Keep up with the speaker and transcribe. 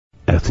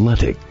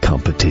athletic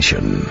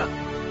competition.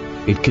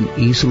 It can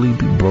easily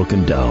be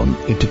broken down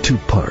into two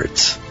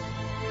parts: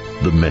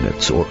 the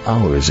minutes or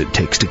hours it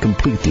takes to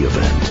complete the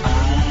event,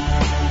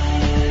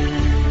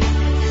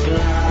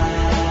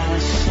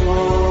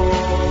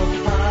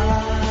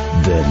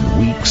 then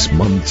weeks,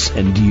 months,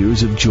 and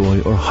years of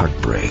joy or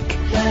heartbreak.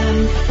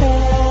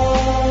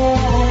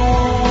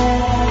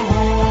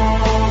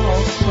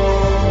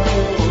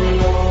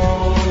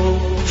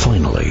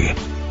 Finally,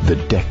 the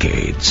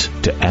decades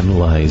to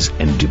analyze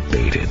and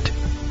debate it.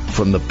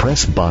 From the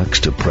press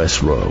box to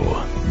press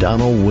row,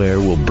 Donald Ware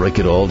will break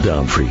it all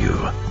down for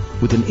you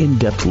with an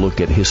in-depth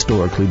look at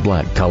historically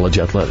black college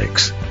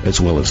athletics, as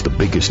well as the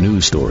biggest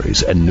news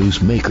stories and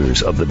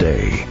newsmakers of the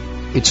day.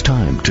 It's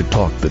time to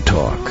talk the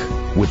talk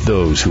with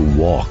those who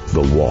walk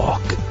the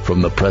walk.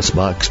 From the press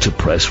box to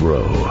press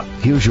row,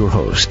 here's your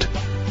host,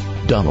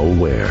 Donald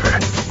Ware.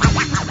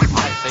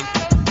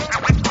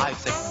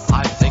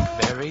 I think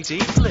very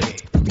deeply.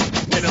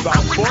 In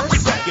about 4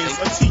 seconds,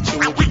 a teacher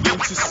will begin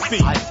to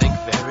speak. I think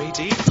very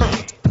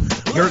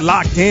deeply. You're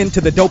locked in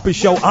to the dopest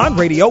show on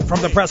radio.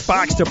 From the press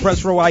box to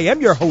press row, I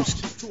am your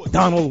host,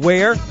 Donald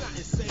Ware.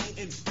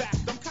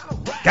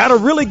 Got a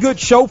really good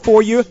show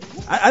for you.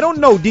 I don't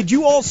know. Did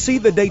you all see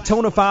the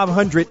Daytona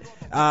 500?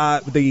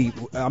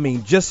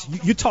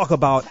 You talk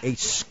about a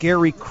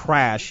scary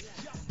crash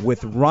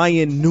with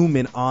Ryan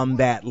Newman on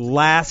that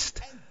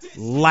last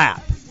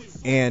lap,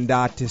 and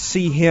to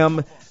see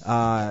him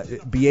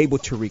be able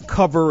to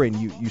recover, and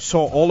you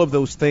saw all of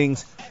those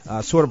things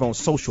sort of on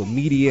social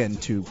media,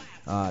 and to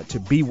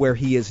be where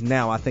he is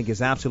now, I think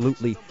is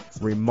absolutely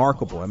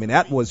remarkable. I mean,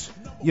 that's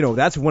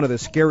one of the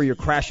scarier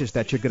crashes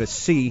that you're going to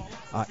see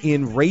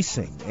in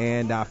racing,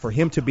 and for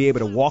him to be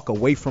able to walk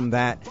away from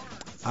that,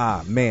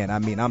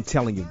 I'm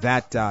telling you,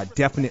 that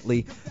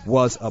definitely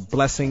was a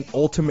blessing.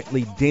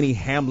 Ultimately, Denny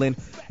Hamlin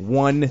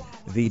won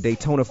the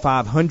Daytona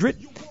 500,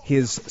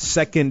 his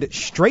second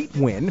straight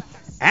win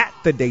at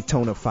the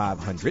Daytona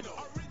 500.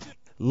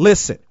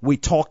 Listen, we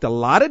talked a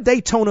lot of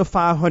Daytona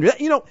 500.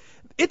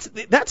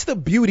 That's the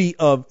beauty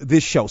of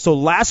this show. So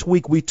last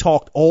week we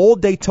talked all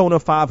Daytona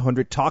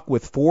 500, talked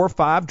with 4 or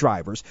 5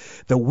 drivers.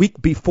 The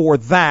week before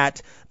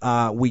that,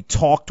 we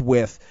talked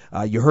with,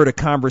 you heard a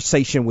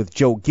conversation with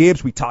Joe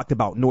Gibbs. We talked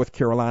about North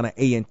Carolina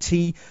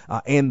A&T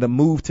and the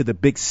move to the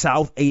Big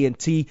South.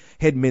 A&T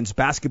head men's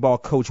basketball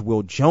coach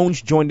Will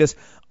Jones joined us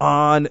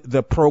on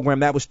the program.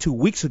 That was 2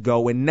 weeks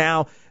ago. And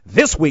now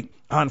this week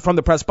on From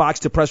the Press Box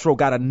to Press Row,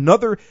 got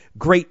another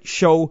great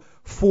show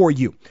for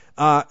you.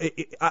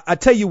 I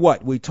tell you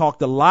what, we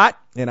talked a lot,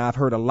 and I've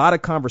heard a lot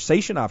of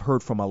conversation. I've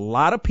heard from a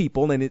lot of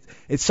people, and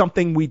it's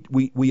something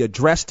we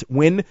addressed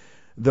when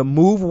the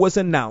move was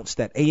announced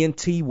that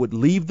A&T would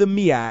leave the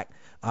MEAC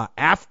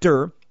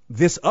after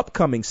this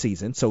upcoming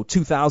season, so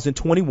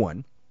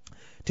 2021,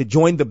 to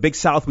join the Big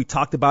South. We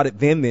talked about it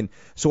then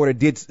sort of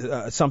did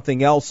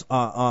something else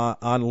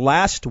on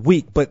last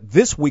week. But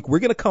this week, we're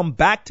going to come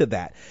back to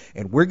that,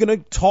 and we're going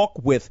to talk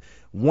with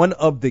one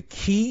of the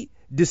key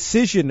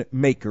decision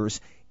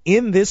makers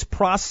in this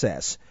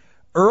process.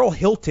 Earl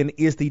Hilton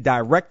is the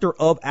director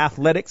of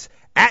athletics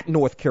at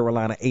North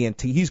Carolina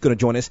A&T. He's going to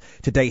join us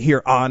today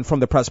here on From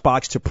the Press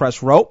Box to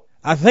Press Row.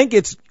 I think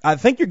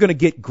you're going to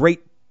get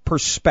great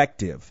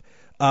perspective.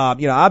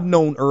 I've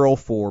known Earl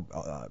for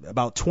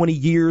about 20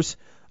 years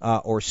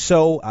or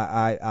so.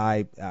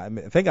 I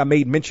think I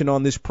made mention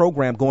on this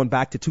program going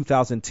back to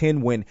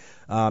 2010 when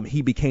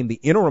he became the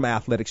interim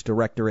athletics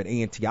director at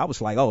A&T. I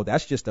was like, oh,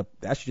 that's just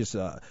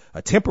a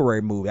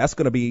temporary move. That's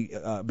going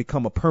to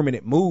become a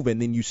permanent move,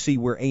 and then you see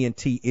where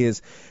A&T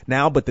is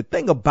now. But the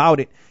thing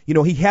about it,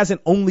 he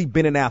hasn't only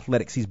been in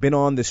athletics. He's been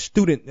on the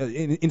student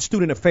in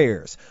student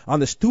affairs, on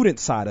the student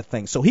side of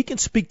things. So he can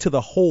speak to the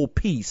whole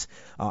piece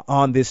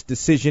on this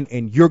decision,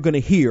 and you're going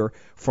to hear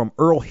from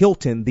Earl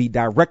Hilton, the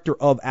director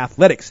of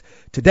athletics,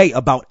 today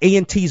about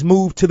A&T's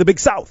move to the Big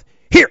South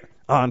here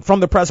on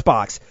From the Press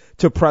Box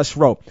to Press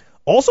Row.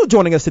 Also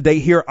joining us today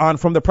here on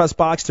From the Press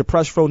Box to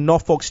Press Row,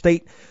 Norfolk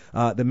State,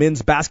 the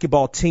men's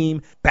basketball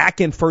team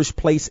back in first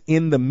place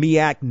in the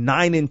MEAC,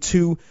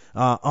 9-2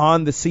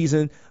 on the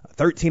season,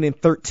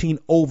 13-13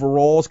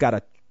 overalls. Got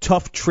a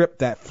tough trip,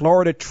 that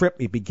Florida trip.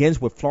 It begins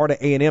with Florida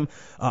A&M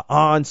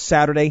on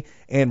Saturday.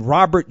 And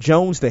Robert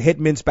Jones, the head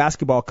men's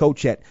basketball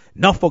coach at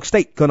Norfolk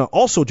State, going to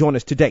also join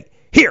us today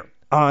here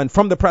on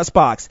From the Press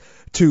Box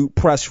to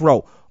Press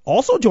Row.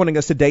 Also joining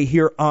us today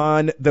here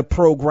on the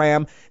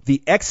program,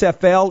 the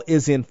XFL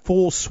is in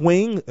full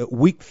swing.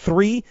 Week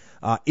 3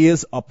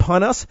 is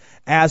upon us,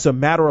 as a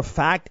matter of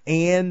fact,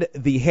 and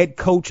the head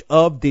coach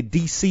of the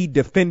DC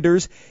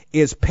Defenders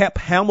is Pep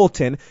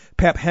Hamilton.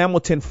 Pep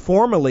Hamilton,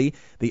 formerly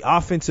the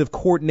offensive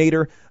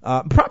coordinator,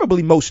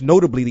 probably most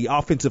notably the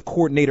offensive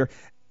coordinator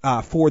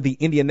for the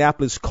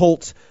Indianapolis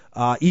Colts.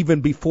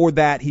 Even before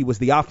that, he was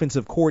the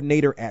offensive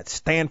coordinator at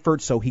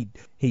Stanford, so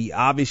he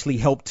obviously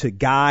helped to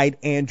guide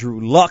Andrew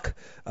Luck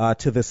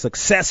to the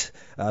success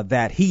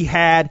that he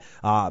had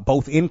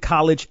both in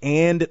college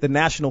and the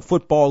National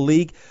Football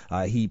League.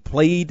 He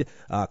played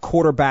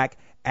quarterback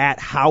at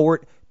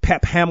Howard,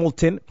 Pep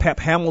Hamilton. Pep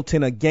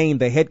Hamilton, again,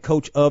 the head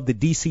coach of the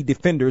DC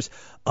Defenders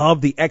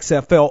of the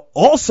XFL,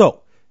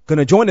 also going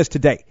to join us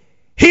today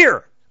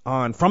here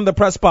on From the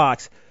Press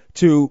Box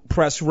to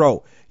Press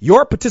Row.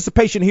 Your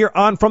participation here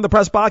on From the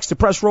Press Box to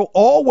Press Row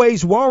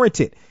always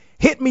warranted.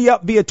 Hit me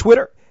up via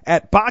Twitter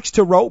at Box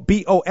to Row,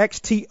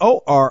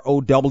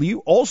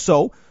 BOXTOROW.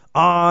 Also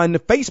on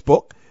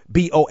Facebook,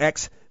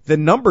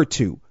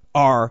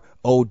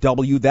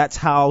 BOX2ROW. That's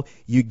how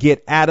you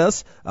get at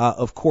us.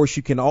 Of course,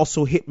 you can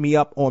also hit me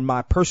up on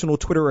my personal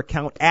Twitter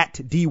account at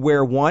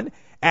DWare1,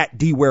 at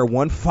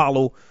DWare1.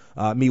 Follow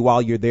me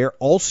while you're there.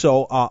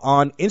 Also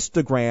on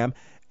Instagram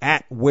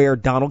at Where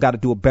Donald. Got to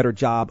do a better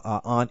job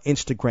on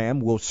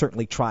Instagram. We'll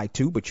certainly try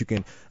to, but you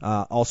can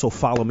also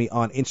follow me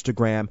on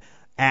Instagram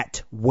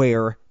at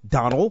Where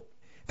Donald.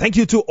 Thank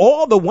you to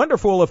all the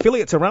wonderful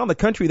affiliates around the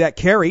country that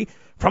carry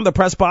From the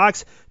Press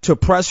Box to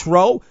Press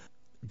Row.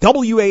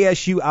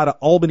 WASU out of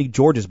Albany,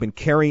 Georgia has been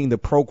carrying the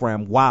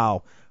program,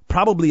 wow,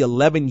 probably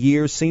 11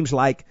 years. Seems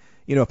like,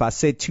 if I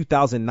said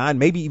 2009,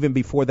 maybe even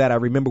before that, I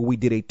remember we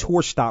did a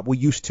tour stop. We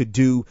used to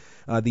do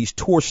these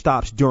tour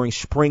stops during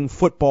spring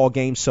football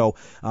games. So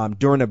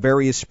during a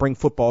various spring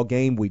football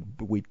game,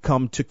 we'd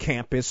come to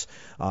campus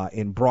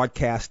and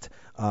broadcast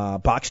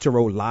Box to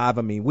Row live.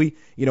 I mean, we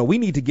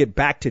need to get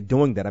back to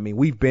doing that. I mean,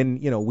 we've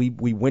been,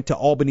 we went to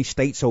Albany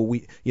State, so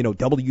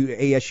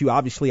WASU,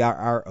 obviously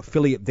our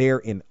affiliate there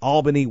in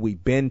Albany.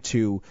 We've been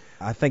to,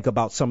 I think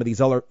about some of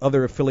these other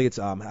affiliates.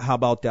 How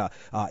about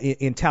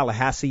in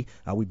Tallahassee?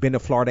 We've been to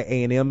Florida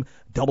A&M,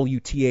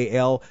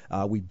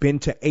 WTAL. We've been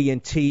to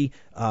A&T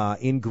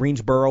in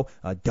Greensboro,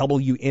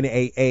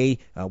 WNAA.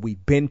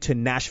 We've been to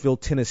Nashville,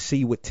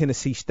 Tennessee with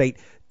Tennessee State,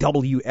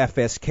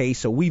 WFSK.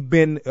 So we've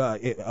been,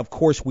 of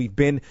course, we've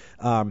been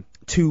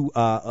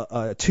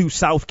to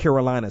South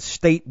Carolina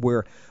State,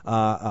 where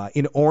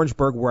in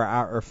Orangeburg, where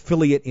our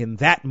affiliate in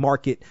that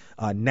market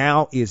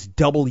now is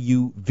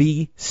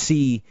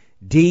WVCD.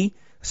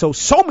 So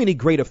many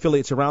great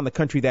affiliates around the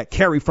country that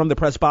carry From the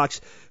Press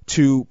Box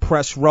to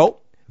Press Row.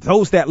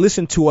 Those that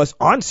listen to us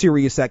on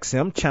Sirius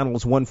XM,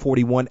 channels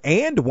 141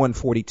 and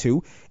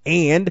 142,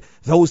 and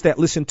those that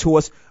listen to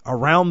us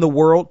around the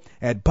world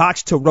at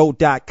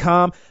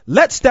boxtorow.com.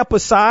 Let's step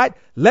aside.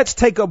 Let's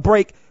take a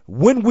break.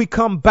 When we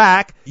come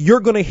back,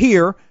 you're going to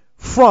hear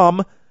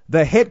from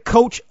the head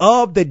coach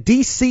of the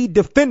DC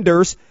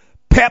Defenders,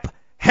 Pep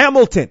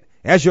Hamilton,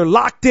 as you're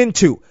locked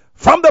into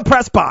From the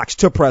Press Box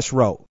to Press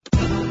Row.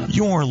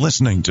 You're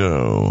listening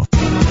to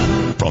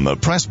From the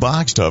Press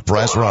Box to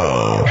Press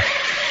Row.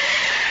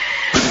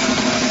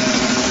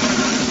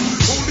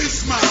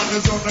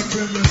 Is on the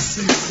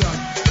premises.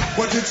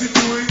 What is he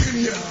doing in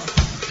here?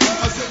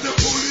 I said the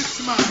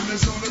policeman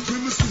is on the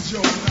premises, yo,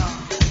 now.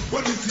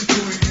 What is he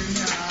doing in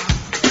here?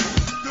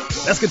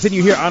 Let's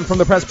continue here on From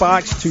the Press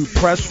Box to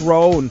Press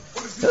Row, and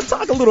let's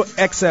talk a little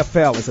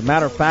XFL. As a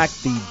matter of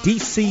fact, the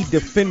DC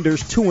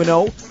Defenders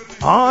 2-0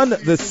 on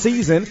the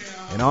season,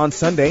 and on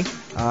Sunday,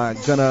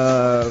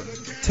 gonna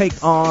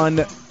take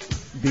on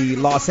the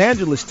Los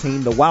Angeles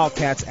team, the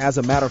Wildcats. As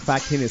a matter of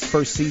fact, in his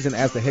first season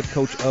as the head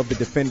coach of the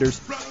Defenders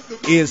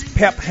is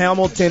Pep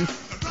Hamilton,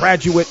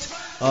 graduate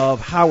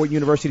of Howard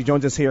University.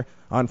 Joins us here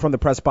on From the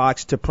Press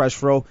Box to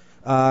Press Row.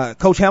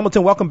 Coach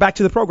Hamilton, welcome back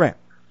to the program.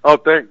 Oh,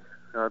 thanks.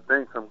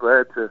 Thanks. I'm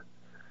glad to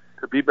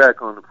be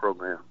back on the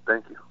program.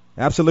 Thank you.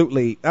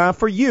 Absolutely.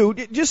 For you,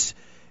 just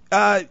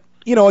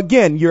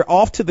again, you're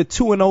off to the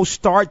 2-0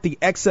 start. The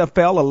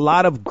XFL, a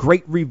lot of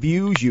great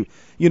reviews.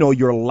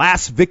 Your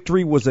last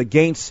victory was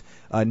against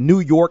New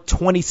York,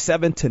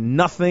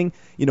 27-0.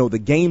 The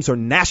games are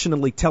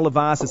nationally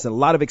televised. There's a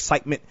lot of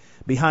excitement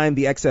behind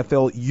the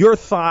XFL. Your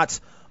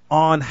thoughts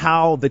on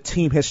how the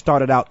team has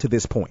started out to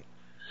this point?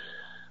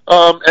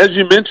 As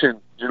you mentioned,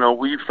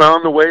 we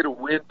found a way to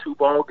win 2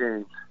 ball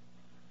games,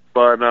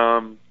 but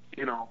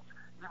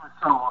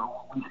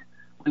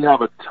we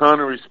have a ton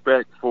of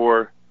respect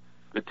for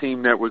the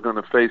team that we're going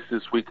to face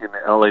this week in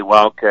the LA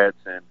Wildcats,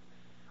 and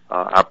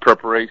our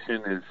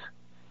preparation is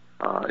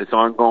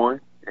ongoing,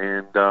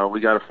 and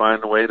we got to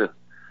find a way to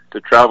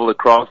travel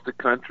across the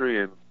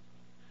country and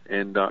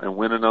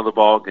win another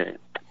ball game.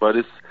 But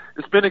it's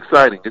been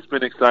exciting. It's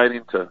been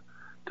exciting to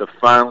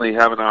finally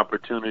have an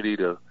opportunity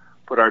to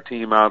put our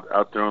team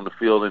out there on the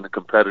field in a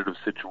competitive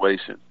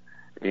situation,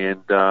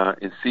 and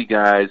see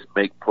guys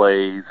make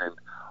plays, and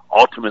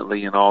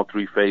ultimately in all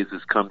 3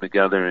 phases come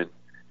together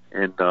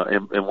and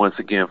once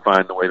again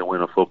find a way to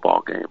win a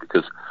football game,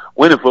 because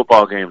winning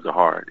football games are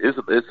hard.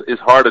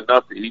 It's hard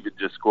enough to even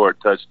just score a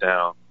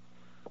touchdown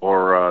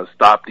or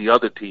stop the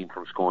other team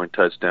from scoring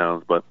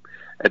touchdowns. But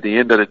at the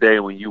end of the day,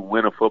 when you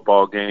win a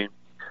football game,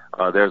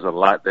 there's a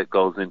lot that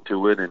goes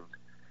into it, and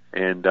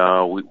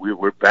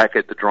we're back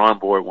at the drawing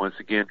board once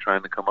again,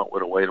 trying to come up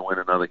with a way to win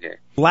another game.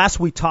 Last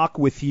we talked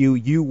with you,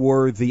 you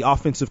were the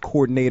offensive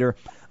coordinator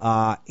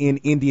in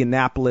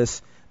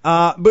Indianapolis.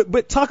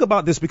 But talk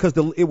about this, because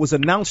it was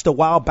announced a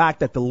while back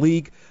that the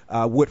league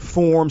would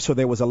form, so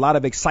there was a lot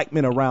of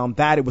excitement around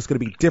that. It was going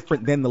to be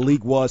different than the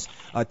league was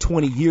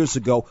 20 years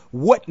ago.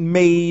 What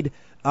made,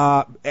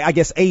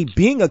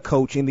 being a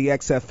coach in the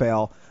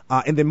XFL,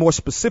 and then more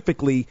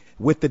specifically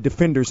with the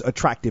Defenders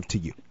attractive to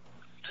you?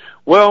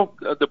 Well,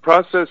 the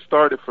process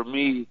started for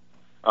me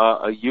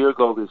a year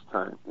ago this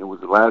time. It was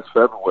last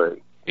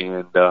February,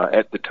 and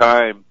at the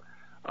time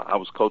I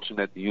was coaching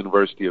at the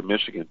University of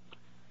Michigan,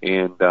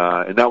 and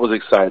that was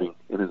exciting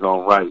in its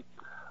own right.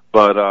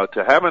 But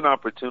to have an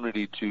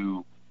opportunity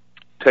to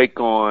take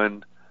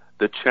on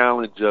the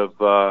challenge of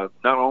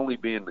not only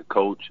being the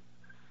coach,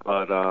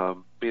 but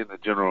being the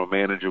general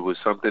manager was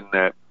something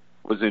that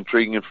was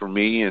intriguing for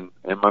me and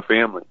my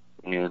family.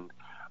 And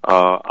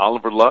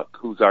Oliver Luck,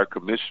 who's our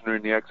commissioner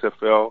in the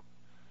XFL,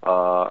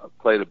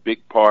 played a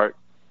big part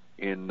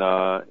in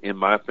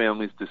my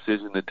family's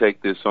decision to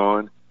take this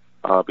on,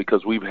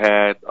 because we've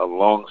had a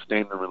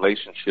long-standing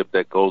relationship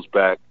that goes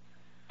back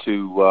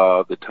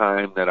to the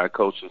time that I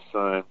coached his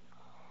son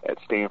at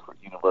Stanford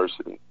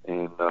University.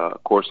 And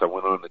of course, I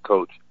went on to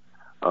coach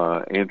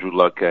Andrew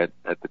Luck at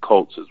the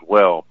Colts as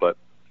well. But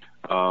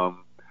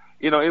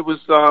it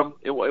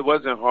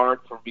wasn't hard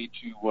for me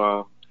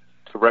to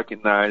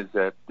recognize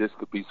that this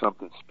could be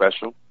something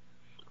special.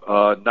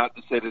 Not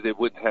to say that it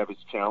wouldn't have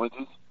its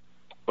challenges,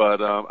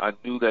 but I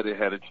knew that it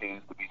had a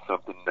chance to be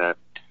something that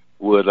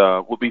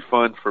would be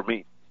fun for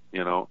me,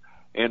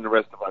 and the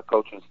rest of my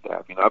coaching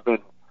staff. I've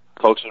been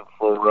coaching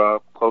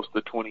for close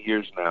to 20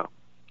 years now,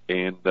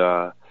 and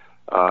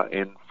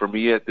for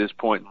me at this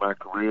point in my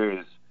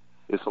career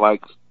it's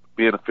like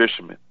being a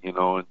fisherman,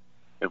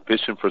 and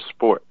fishing for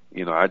sport.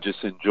 I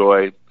just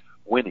enjoy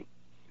winning,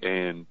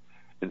 and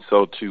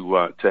so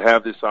to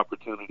have this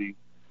opportunity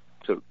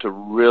to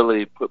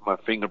really put my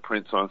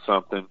fingerprints on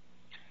something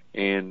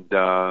and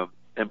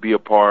be a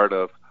part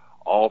of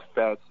all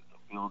facets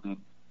of building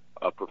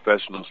a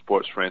professional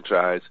sports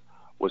franchise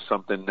was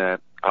something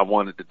that I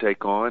wanted to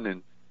take on,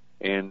 and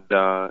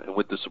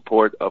with the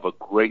support of a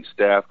great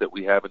staff that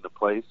we have in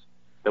place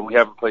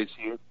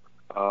here,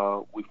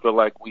 we feel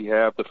like we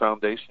have the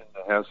foundation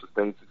to have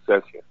sustained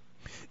success here.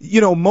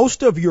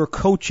 Most of your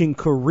coaching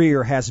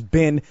career has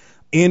been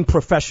in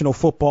professional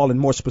football, and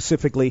more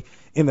specifically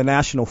in the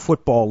National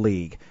Football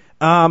League.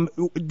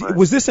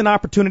 Was this an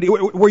opportunity?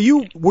 Were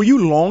you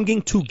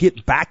longing to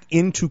get back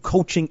into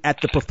coaching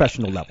at the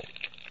professional level?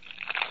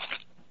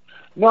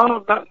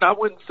 No, I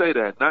wouldn't say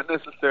that. Not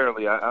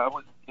necessarily. I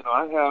would.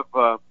 I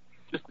have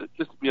just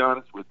to be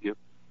honest with you,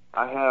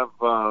 I have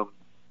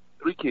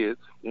 3 kids,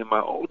 and my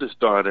oldest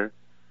daughter,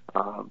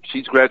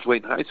 she's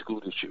graduating high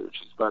school this year.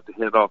 She's about to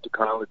head off to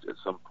college at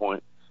some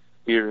point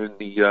here in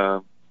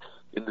the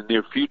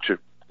near future,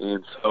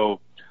 and so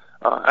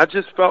I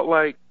just felt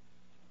like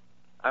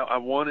I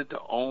wanted to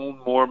own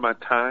more of my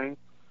time,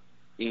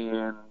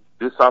 and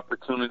this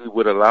opportunity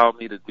would allow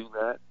me to do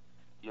that.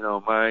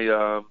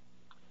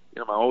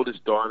 My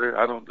oldest daughter,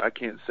 I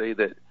can't say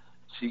that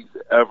she's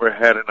ever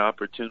had an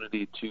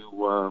opportunity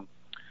to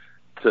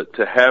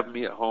have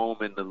me at home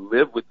and to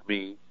live with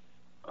me,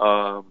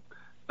 not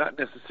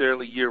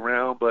necessarily year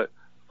round, but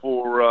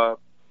for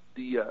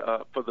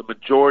the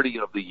majority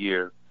of the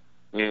year,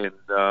 and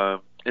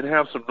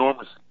have some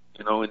normalcy.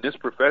 In this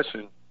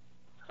profession,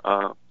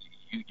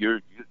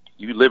 you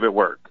live at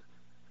work.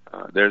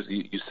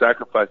 You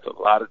sacrifice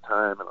a lot of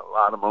time and a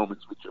lot of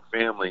moments with your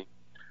family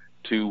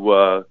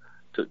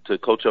to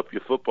coach up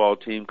your football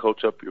team,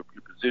 coach up your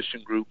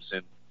position groups,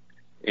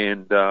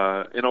 and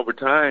over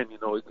time,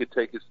 it could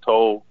take its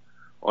toll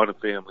on a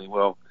family.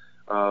 Well,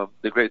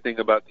 the great thing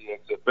about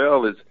the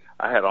XFL is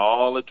I had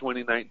all of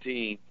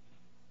 2019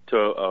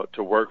 to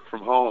work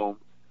from home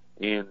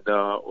and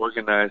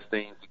organize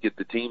things to get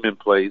the team in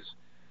place,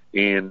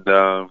 and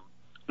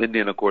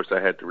then of course I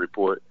had to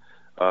report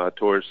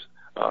towards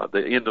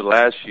the end of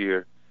last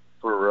year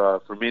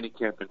for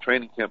minicamp and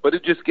training camp. But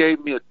it just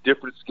gave me a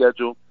different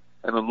schedule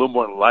and a little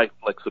more life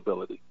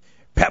flexibility.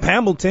 Pep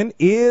Hamilton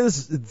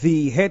is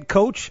the head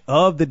coach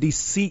of the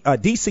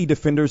DC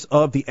Defenders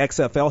of the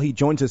XFL. He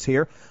joins us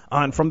here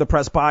on From the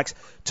Press Box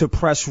to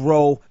Press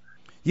Row.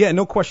 Yeah,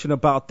 no question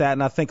about that.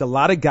 And I think a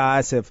lot of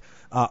guys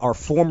are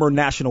former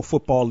National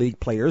Football League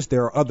players.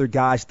 There are other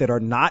guys that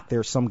are not.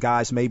 There's some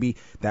guys maybe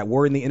that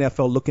were in the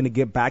NFL looking to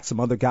get back.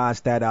 Some other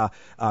guys that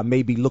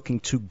may be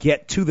looking to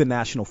get to the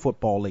National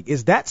Football League.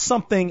 Is that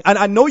something?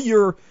 I know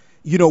you're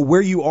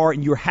where you are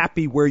and you're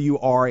happy where you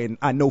are, and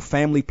I know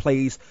family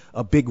plays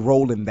a big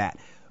role in that.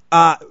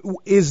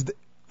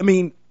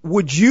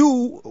 Would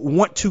you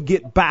want to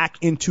get back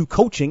into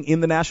coaching in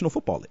the National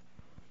Football League?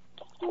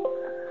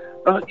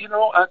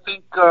 I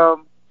think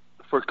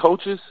for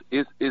coaches,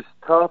 it's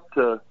tough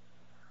to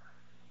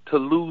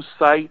lose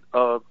sight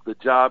of the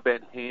job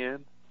at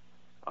hand,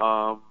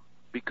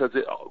 because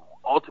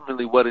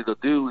ultimately what it'll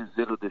do is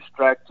it'll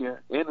distract you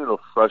and it'll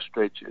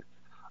frustrate you.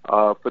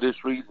 For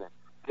this reason,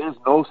 there's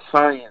no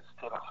science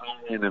to the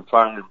hiring and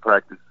firing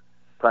practices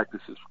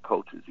for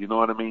coaches. You know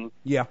what I mean?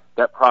 Yeah.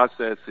 That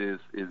process is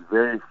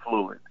very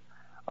fluid.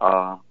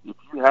 If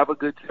you have a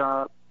good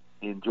job,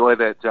 enjoy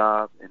that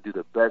job and do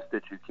the best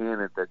that you can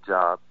at that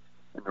job,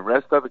 and the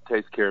rest of it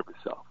takes care of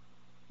itself.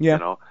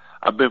 Yeah.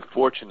 I've been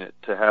fortunate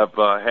to have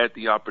had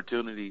the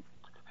opportunity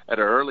at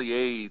an early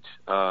age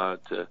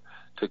to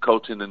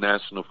coach in the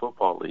National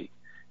Football League,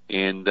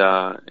 and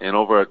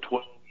over a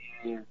 12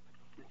 to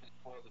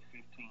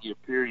 15-year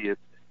period,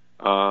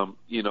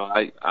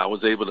 I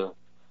was able to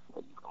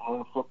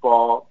own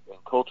football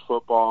and coach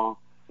football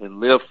and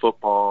live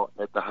football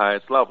at the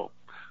highest level.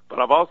 But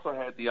I've also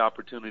had the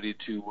opportunity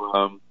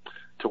to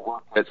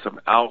work at some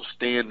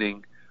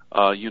outstanding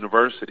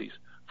universities.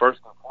 First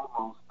and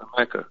foremost, the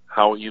Mecca,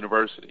 Howard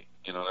University.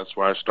 That's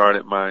where I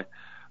started my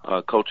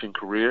coaching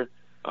career.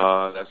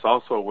 That's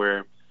also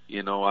where,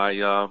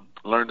 I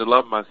learned to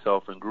love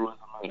myself and grew as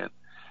a man.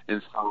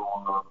 And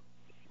so,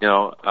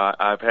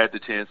 I've had the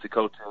chance to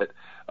coach at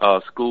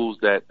schools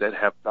that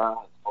have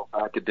balanced both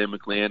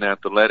academically and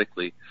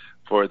athletically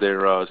for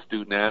their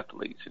student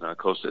athletes. I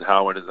coached at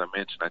Howard, as I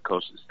mentioned. I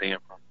coached at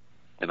Stanford,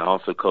 and I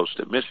also coached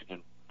at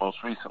Michigan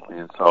most recently.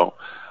 And so,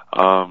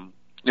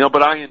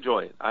 but I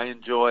enjoy it. I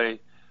enjoy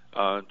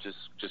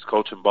just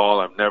coaching ball.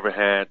 I've never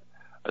had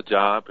a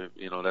job.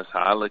 That's how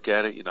I look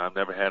at it. I've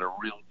never had a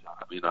real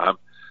job.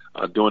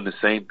 I'm doing the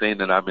same thing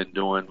that I've been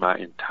doing my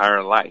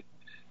entire life.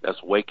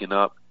 That's waking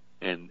up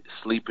and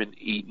sleeping,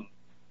 eating,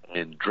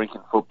 and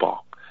drinking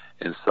football.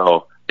 And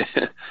so,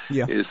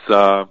 yeah.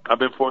 I've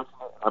been fortunate.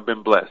 I've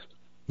been blessed.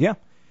 Yeah.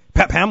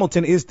 Pep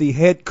Hamilton is the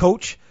head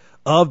coach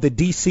of the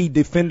D.C.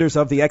 Defenders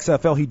of the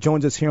XFL. He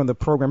joins us here on the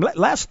program.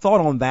 Last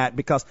thought on that,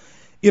 because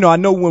I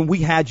know when we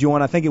had you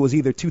on, I think it was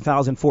either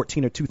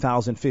 2014 or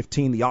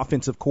 2015, the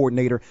offensive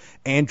coordinator,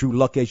 Andrew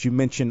Luck, as you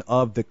mentioned,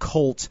 of the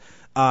Colts,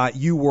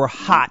 you were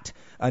hot,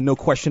 no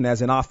question,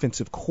 as an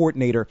offensive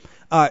coordinator.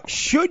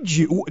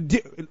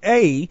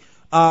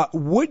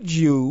 Would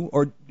you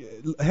or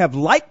have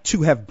liked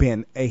to have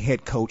been a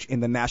head coach in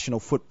the National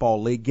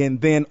Football League?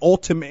 And then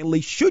ultimately,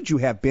 should you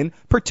have been,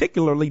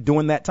 particularly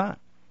during that time?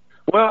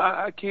 Well,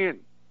 I can't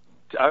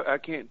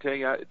tell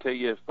you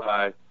if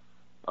I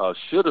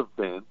should have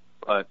been.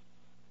 But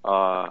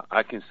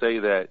I can say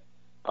that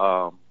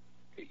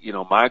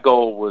my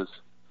goal was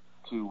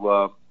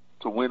to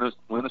win a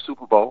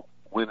Super Bowl,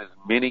 win as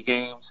many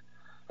games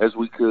as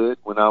we could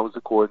when I was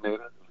a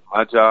coordinator. It was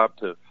my job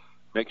to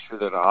make sure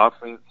that our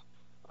offense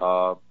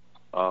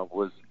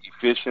was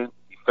efficient,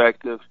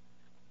 effective,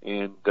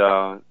 and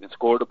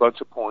scored a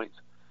bunch of points.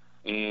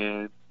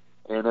 And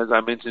as I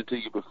mentioned to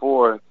you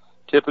before,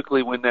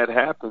 typically when that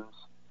happens,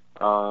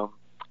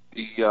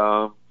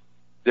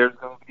 there's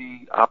going to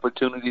be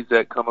opportunities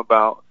that come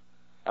about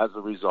as a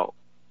result,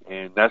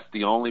 and that's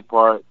the only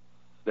part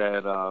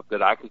that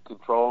I could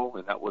control,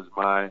 and that was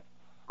my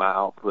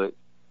output,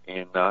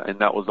 and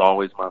that was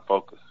always my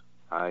focus.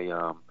 I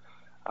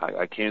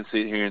can't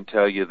sit here and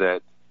tell you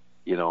that,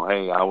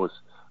 hey, I was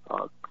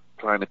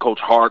trying to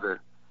coach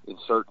harder in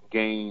certain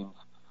games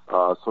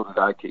so that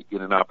I could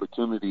get an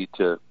opportunity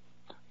to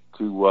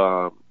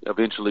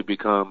eventually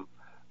become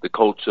the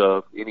coach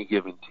of any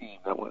given team.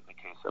 That wasn't the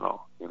case at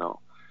all.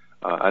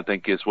 I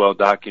think it's well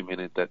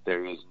documented that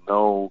there is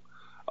no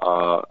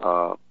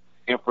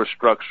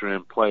infrastructure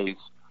in place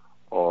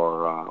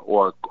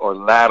or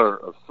ladder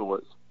of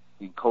sorts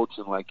in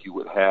coaching like you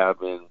would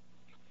have in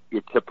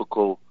your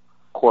typical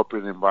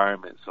corporate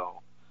environment. So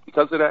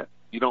because of that,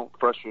 you don't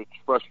frustrate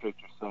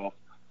yourself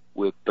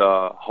with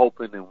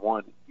hoping and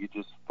wanting. You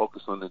just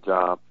focus on the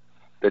job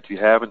that you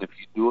have, and if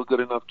you do a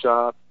good enough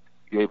job,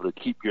 you're able to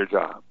keep your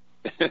job.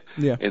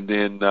 Yeah. And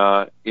then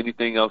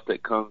anything else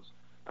that comes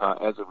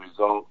as a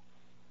result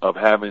of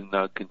having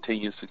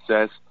continued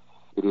success,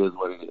 it is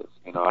what it is.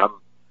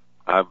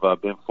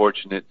 I've been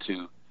fortunate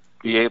to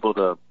be able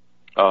to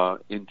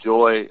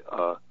enjoy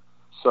a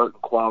certain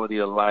quality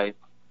of life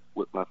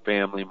with my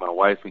family, my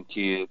wife and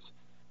kids.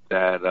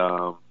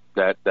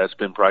 That's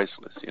been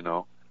priceless.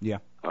 Yeah.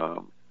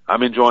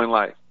 I'm enjoying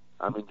life.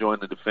 I'm enjoying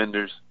the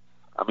Defenders.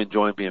 I'm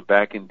enjoying being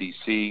back in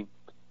D.C.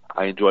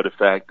 I enjoy the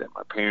fact that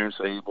my parents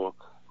are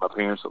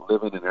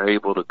living and they're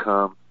able to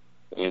come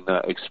and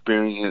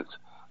experience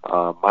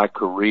my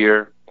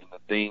career and the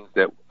things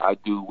that I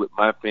do with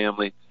my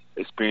family,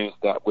 experience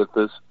that with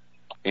us.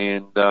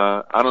 And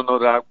I don't know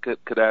that I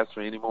could ask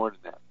for any more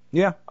than that.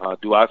 Yeah.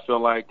 Do I feel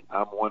like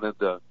I'm one of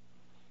the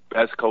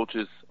best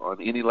coaches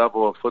on any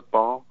level of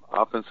football,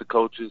 offensive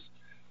coaches,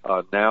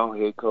 now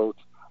head coach?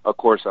 Of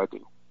course I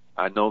do.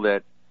 I know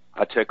that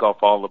I check off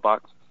all the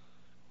boxes,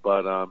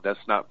 but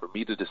that's not for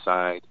me to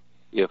decide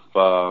if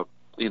you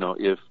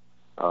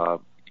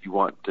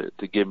want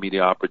to give me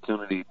the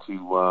opportunity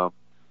to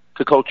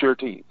coach your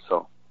team.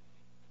 So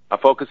I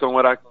focus on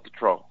what I can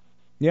control.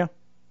 Yeah.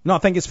 No, I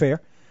think it's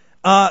fair.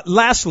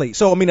 Lastly,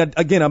 so,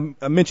 again,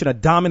 I mentioned a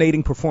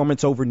dominating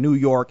performance over New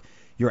York.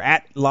 You're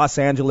at Los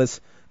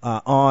Angeles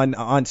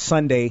on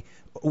Sunday.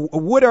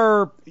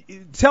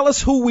 Tell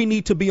us who we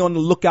need to be on the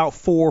lookout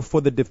for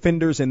the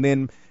Defenders, and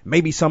then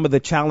maybe some of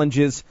the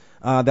challenges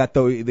that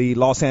the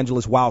Los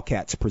Angeles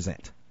Wildcats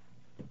present.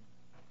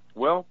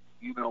 Well,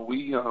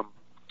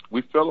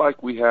 we feel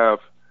like we have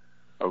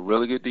a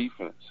really good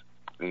defense,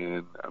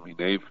 and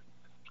they've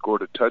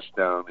scored a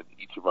touchdown in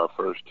each of our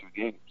first two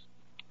games.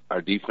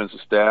 Our defensive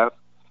staff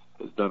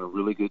has done a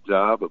really good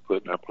job of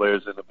putting our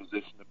players in a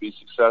position to be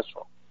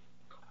successful.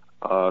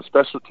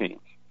 Special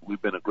teams,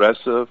 we've been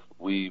aggressive.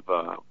 We've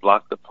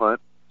blocked the punt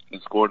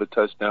and scored a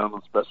touchdown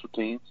on special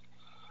teams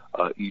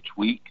each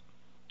week.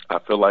 I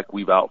feel like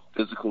we've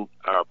out-physicaled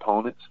our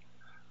opponents.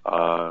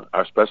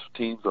 Our special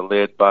teams are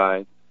led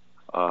by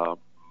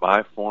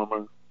my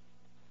former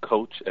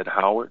coach at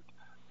Howard,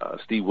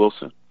 Steve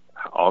Wilson,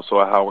 also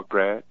a Howard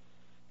grad,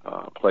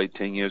 played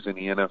 10 years in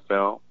the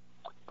NFL.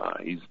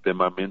 He's been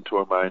my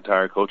mentor my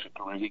entire coaching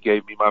career. He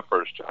gave me my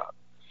first job.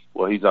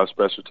 Well, he's our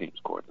special teams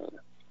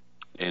coordinator,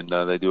 and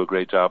they do a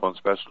great job on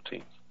special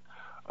teams.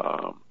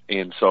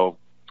 And so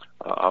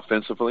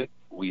offensively,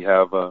 we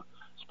have a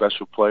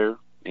special player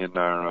in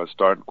our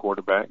starting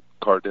quarterback,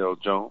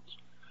 Cardale Jones.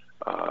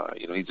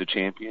 He's a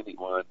champion. He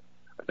won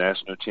a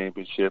national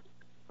championship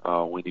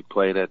when he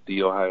played at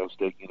The Ohio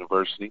State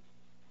University,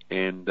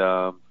 and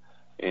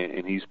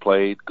he's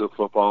played good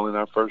football in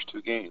our first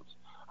two games.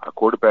 Our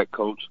quarterback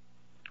coach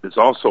is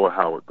also a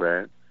Howard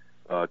grad,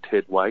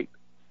 Ted White,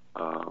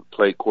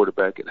 played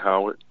quarterback at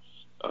Howard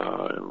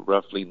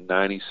roughly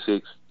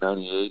 96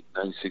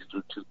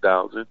 through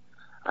 2000.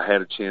 I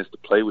had a chance to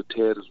play with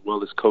Ted as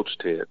well as coach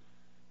Ted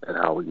at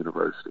Howard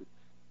University.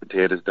 And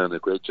Ted has done a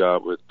great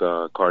job with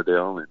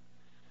Cardale,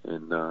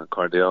 and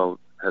Cardale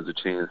has a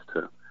chance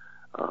to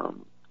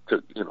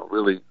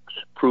really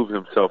prove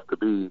himself to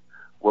be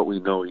what we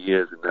know he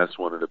is, and that's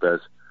one of the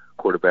best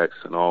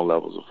quarterbacks in all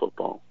levels of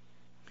football.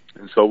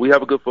 And so we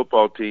have a good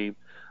football team,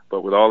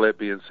 but with all that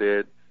being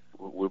said,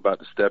 we're about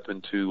to step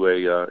into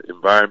a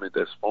environment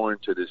that's foreign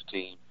to this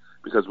team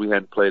because we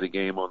hadn't played a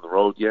game on the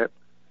road yet.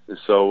 And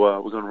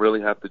so we're going to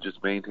really have to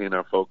just maintain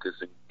our focus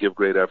and give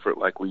great effort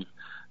like we've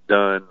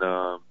done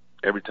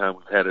every time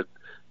we've had a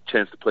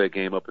chance to play a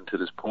game up until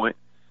this point,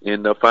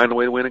 and find a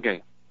way to win a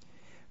game.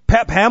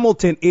 Pep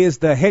Hamilton is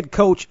the head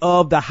coach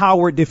of the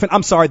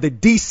the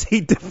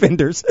DC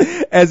Defenders,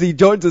 as he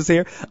joins us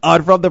here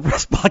from the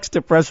press box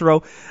to press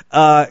row.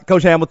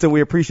 Coach Hamilton,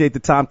 we appreciate the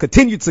time.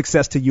 Continued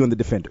success to you and the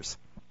Defenders.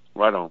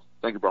 Right on.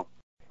 Thank you, bro.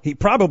 He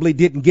probably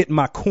didn't get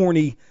my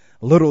corny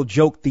little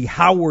joke, the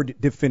Howard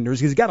Defenders.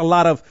 He's got a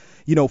lot of,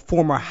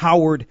 former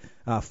Howard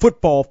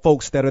football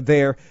folks that are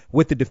there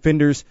with the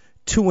Defenders,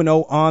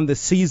 2-0 on the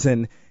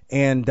season,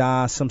 and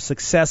some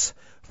success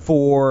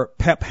for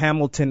Pep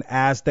Hamilton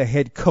as the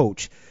head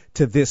coach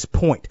to this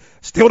point.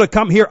 Still to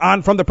come here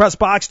on From the Press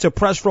Box to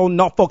Press Row,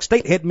 Norfolk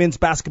State head men's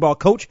basketball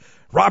coach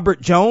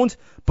Robert Jones.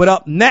 But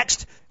up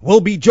next,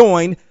 we'll be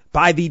joined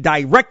by the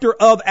Director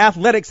of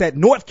Athletics at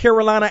North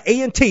Carolina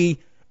A&T,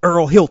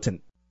 Earl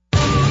Hilton.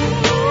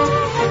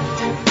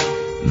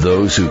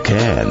 Those who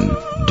can,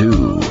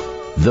 do.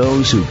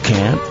 Those who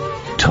can't,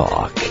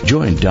 talk.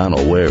 Join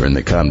Donald Ware in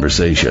the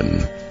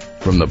conversation.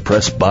 From the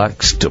press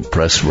box to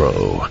press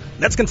row.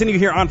 Let's continue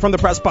here on From the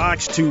Press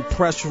Box to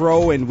Press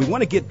Row, and we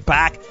want to get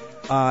back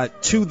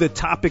to the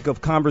topic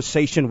of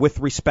conversation with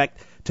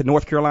respect to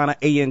North Carolina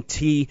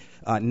A&T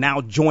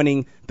now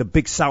joining the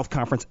Big South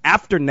Conference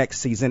after next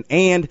season,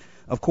 and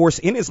of course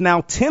in his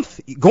now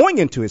going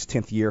into his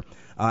 10th year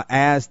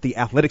as the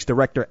athletics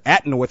director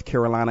at North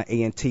Carolina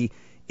A&T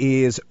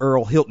is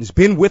Earl Hilton. He's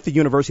been with the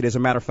university, as a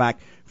matter of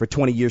fact, for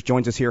 20 years.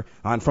 Joins us here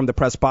on From the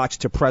Press Box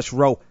to Press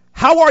Row.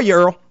 How are you,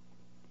 Earl?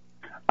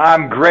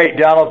 I'm great,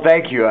 Donald.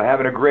 Thank you. I'm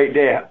having a great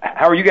day.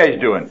 How are you guys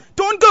doing?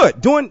 Doing good.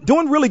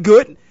 Doing really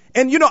good.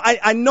 And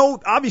I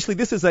know obviously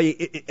this is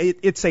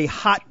it's a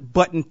hot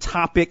button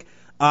topic,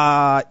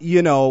 and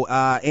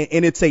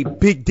it's a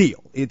big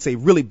deal. It's a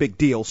really big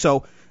deal.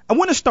 So I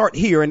want to start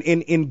here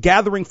in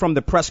gathering from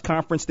the press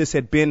conference. This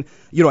had been,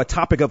 a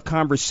topic of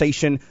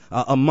conversation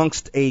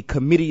amongst a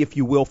committee, if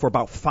you will, for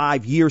about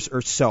 5 years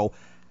or so.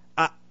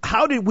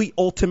 How did we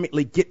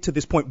ultimately get to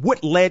this point?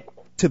 What led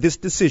to this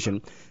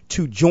decision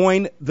to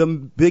join the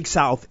Big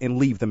South and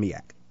leave the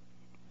MEAC?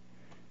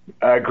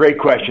 Great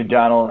question,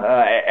 Donald.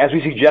 As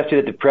we suggested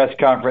at the press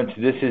conference,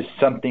 this is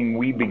something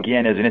we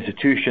began as an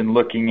institution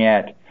looking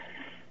at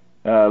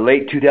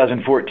late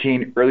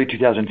 2014, early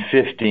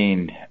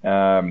 2015,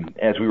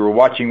 as we were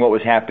watching what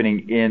was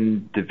happening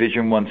in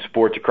Division I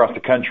sports across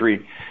the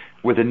country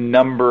with a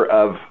number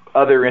of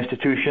other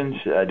institutions,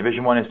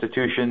 Division I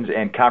institutions,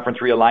 and conference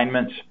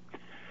realignments.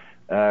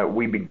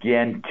 We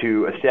began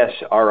to assess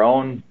our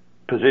own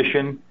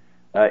position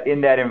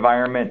in that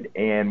environment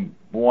and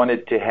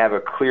wanted to have a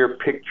clear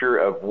picture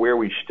of where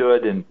we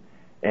stood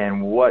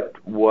and what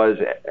was,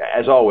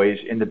 as always,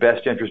 in the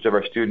best interest of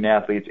our student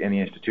athletes and the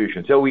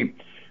institution. So we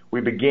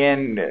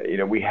began,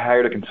 we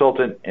hired a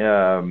consultant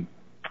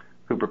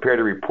who prepared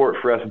a report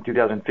for us in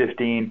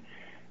 2015,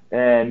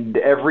 and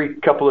every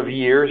couple of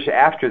years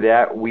after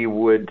that, we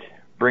would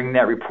bring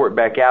that report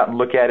back out and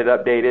look at it,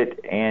 update it,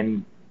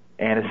 and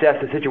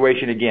assess the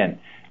situation again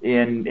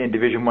in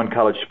Division I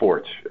college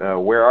sports.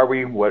 Where are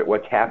we?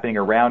 What's happening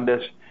around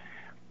us?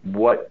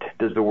 What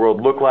does the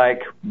world look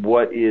like?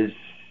 What is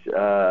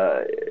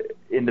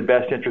in the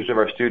best interest of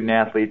our student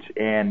athletes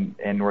and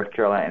North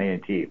Carolina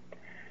A&T?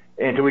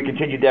 And so we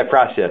continued that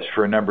process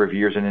for a number of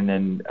years, and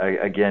then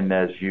again,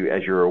 as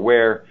you're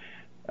aware,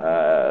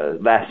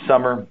 last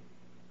summer,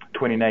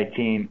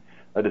 2019,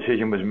 a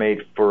decision was made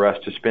for us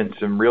to spend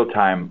some real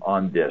time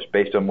on this,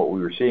 based on what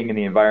we were seeing in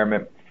the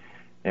environment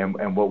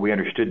and what we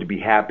understood to be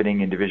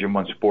happening in Division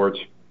I sports,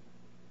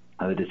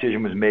 the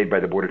decision was made by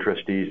the Board of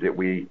Trustees that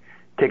we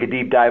take a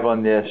deep dive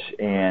on this,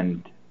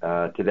 and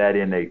to that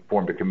end, they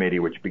formed a committee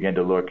which began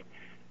to look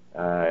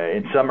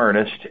in some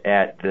earnest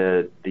at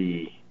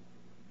the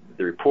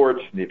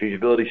reports, the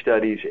feasibility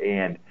studies,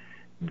 and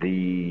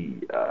the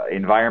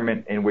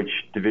environment in which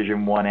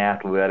Division I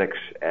athletics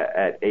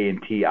at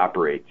A&T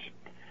operates.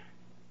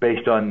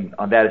 Based on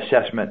that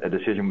assessment, a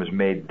decision was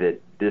made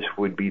that this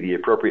would be the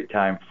appropriate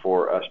time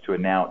for us to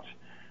announce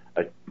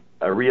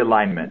a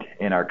realignment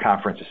in our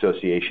conference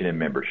association and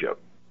membership.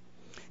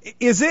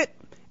 Is it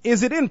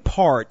in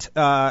part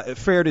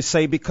fair to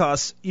say,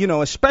 because,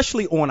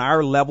 especially on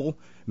our level,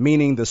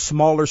 meaning the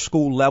smaller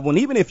school level, and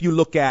even if you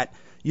look at,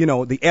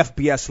 the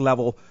FBS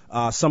level,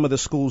 some of the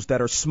schools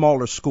that are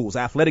smaller schools,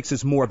 athletics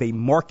is more of a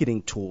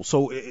marketing tool.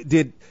 So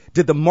did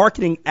the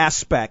marketing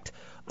aspect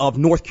of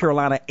North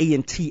Carolina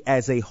A&T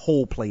as a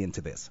whole play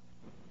into this?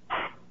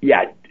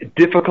 Yeah,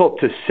 difficult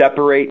to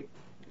separate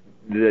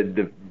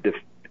the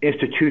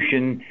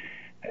institution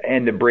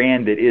and the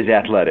brand that is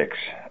athletics.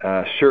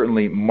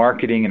 Certainly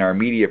marketing and our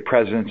media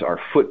presence, our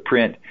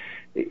footprint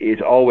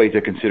is always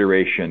a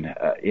consideration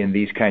in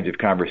these kinds of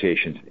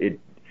conversations.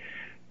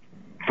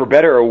 For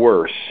better or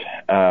worse,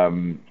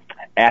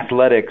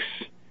 athletics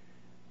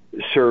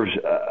serves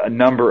a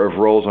number of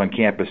roles on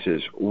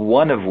campuses,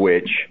 one of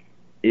which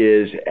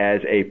is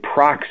as a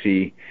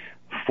proxy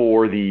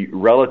for the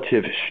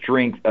relative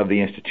strength of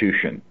the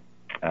institution.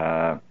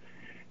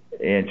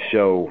 And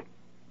so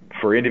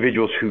for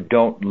individuals who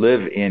don't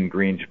live in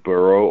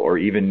Greensboro or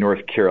even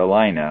North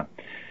Carolina,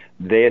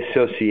 they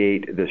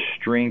associate the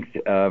strength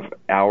of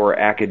our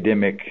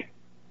academic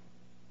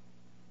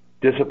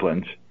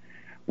disciplines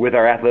with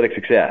our athletic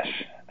success.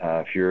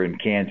 If you're in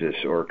Kansas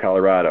or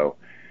Colorado,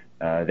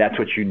 that's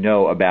what you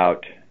know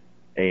about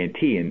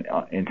A&T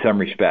in some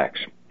respects,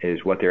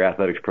 is what their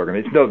athletics program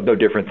is. It's no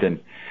different than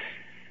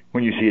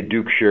when you see a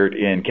Duke shirt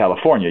in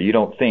California. You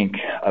don't think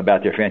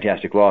about their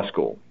fantastic law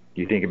school.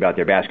 You think about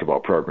their basketball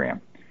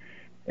program.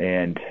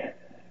 And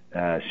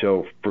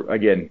so,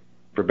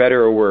 for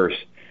better or worse,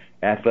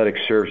 athletics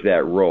serves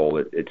that role.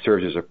 It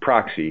serves as a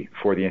proxy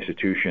for the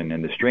institution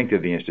and the strength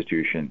of the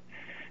institution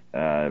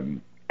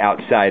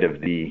outside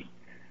of the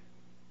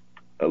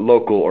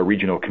local or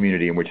regional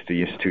community in which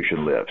the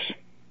institution lives.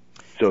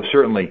 So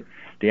certainly,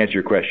 to answer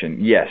your question,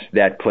 yes,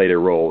 that played a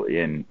role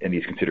in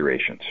these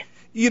considerations.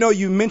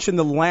 You mentioned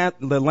the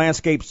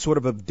landscape sort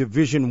of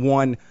Division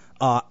I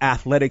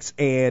athletics,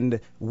 and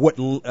what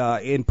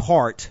in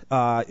part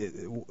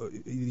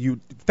you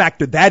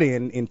factored that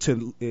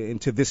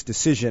into this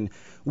decision.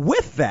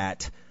 With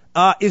that,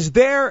 is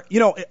there,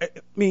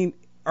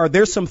 are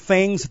there some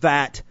things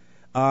that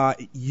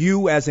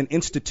you as an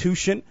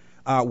institution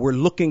were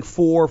looking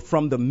for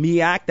from the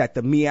MEAC that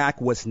the MEAC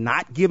was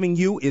not giving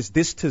you? Is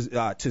this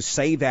to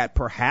say that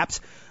perhaps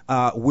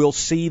we'll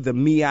see the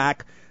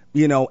MEAC,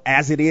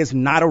 as it is,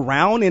 not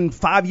around in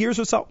 5 years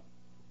or so?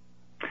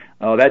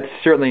 Oh, that's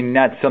certainly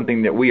not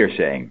something that we are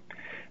saying.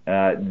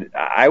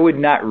 I would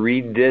not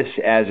read this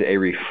as a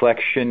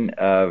reflection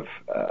of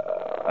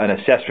an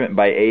assessment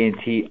by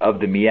A&T of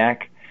the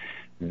MEAC.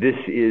 This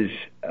is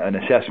an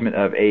assessment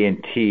of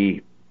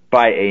A&T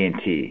by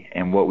A&T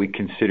and what we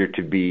consider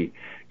to be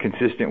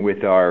consistent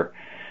with our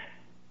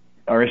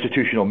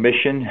institutional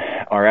mission,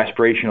 our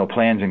aspirational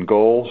plans and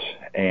goals,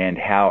 and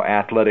how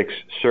athletics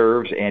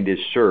serves and is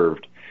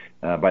served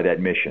by that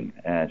mission.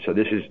 And so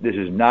this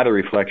is not a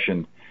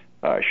reflection,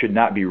 should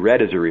not be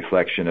read as a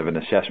reflection of an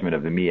assessment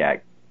of the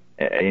MEAC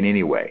in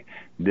any way.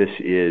 This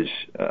is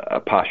a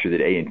posture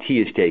that A&T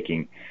is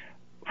taking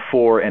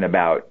for and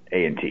about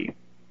A&T.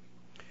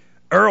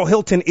 Earl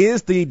Hilton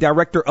is the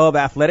Director of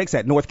Athletics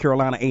at North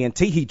Carolina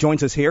A&T. He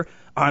joins us here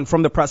on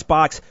From the Press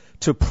Box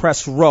to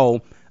Press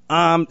Row.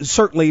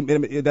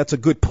 Certainly, that's a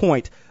good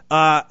point.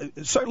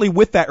 Certainly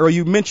with that, Earl,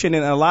 you mentioned,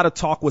 and a lot of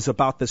talk was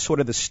about the sort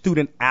of the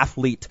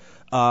student-athlete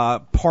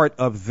part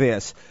of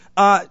this.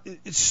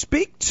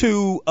 Speak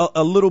to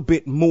a little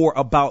bit more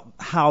about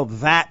how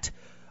that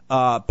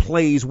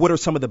plays. What are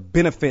some of the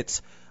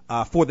benefits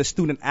for the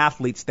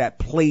student-athletes that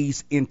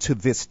plays into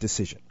this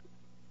decision?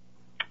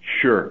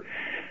 Sure.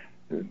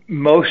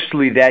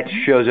 Mostly that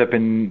shows up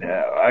in,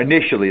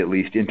 initially at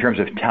least, in terms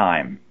of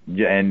time.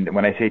 And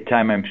when I say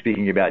time, I'm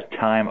speaking about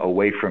time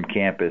away from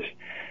campus,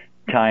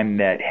 time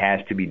that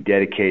has to be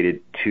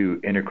dedicated to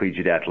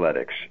intercollegiate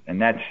athletics.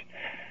 And that's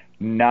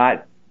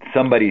not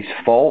somebody's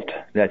fault.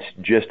 That's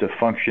just a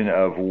function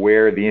of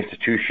where the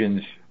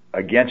institutions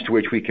against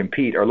which we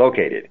compete are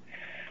located.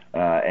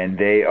 And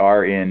they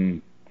are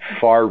in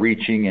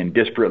far-reaching and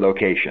disparate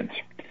locations.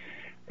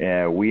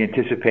 We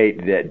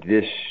anticipate that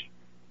this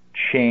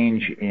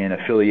change in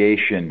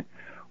affiliation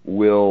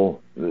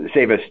will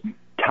save us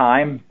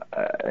time,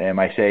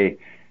 and I say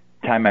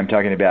time, I'm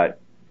talking about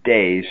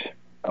days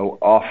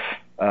off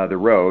the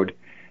road,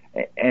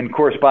 and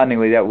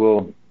correspondingly that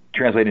will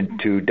translate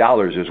into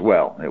dollars as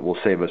well. It will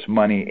save us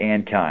money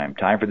and time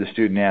for the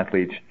student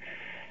athletes,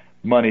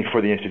 money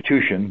for the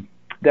institution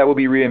that will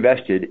be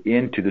reinvested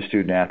into the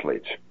student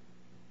athletes.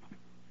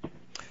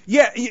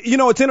 Yeah,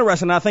 it's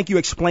interesting. I think you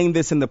explained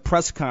this in the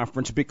press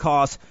conference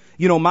because,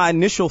 my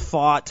initial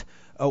thought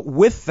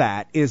with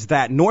that is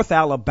that North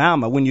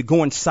Alabama, when you're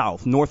going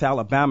south, North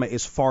Alabama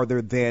is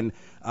farther than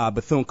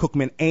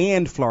Bethune-Cookman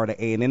and Florida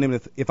A&M.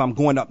 And if I'm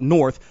going up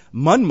north,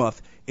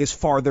 Monmouth is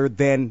farther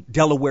than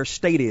Delaware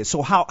State is.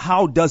 So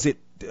how does it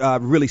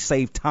really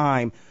save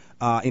time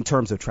in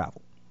terms of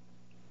travel?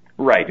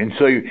 Right, and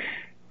so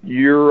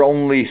you're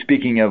only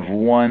speaking of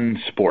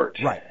one sport.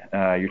 Right.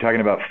 You're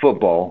talking about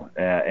football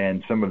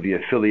and some of the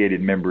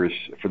affiliated members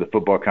for the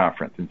football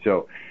conference. And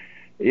so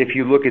if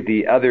you look at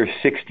the other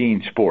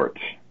 16 sports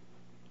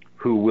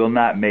who will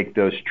not make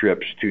those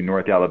trips to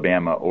North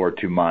Alabama or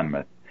to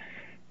Monmouth,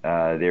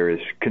 there is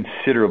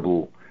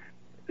considerable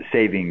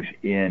savings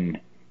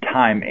in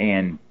time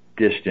and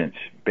distance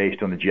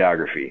based on the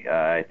geography.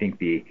 I think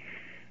the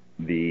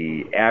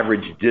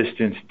average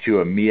distance to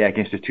a MEAC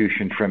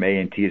institution from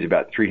A&T is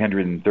about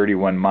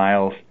 331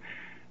 miles.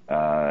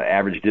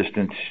 Average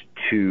distance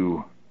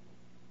to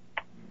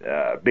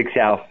Big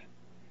South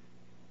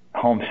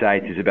home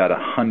sites is about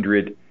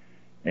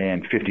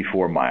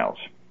 154 miles.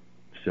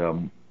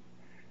 So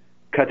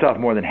cuts off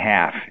more than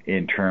half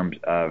in terms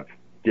of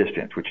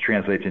distance, which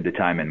translates into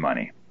time and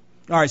money.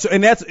 All right.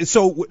 Is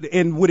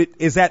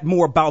that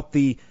more about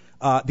the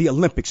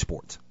Olympic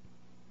sports?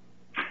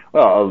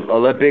 Well,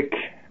 Olympic,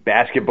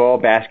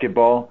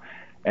 basketball,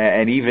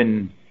 and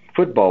even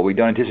football. We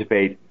don't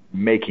anticipate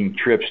making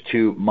trips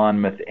to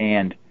Monmouth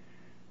and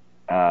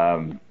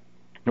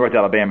North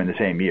Alabama in the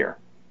same year.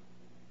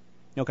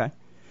 Okay.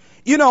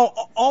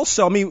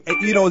 Also,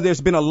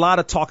 there's been a lot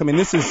of talk.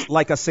 This is,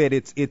 like I said,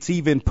 it's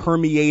even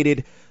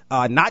permeated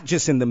not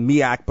just in the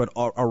MEAC, but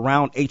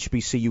around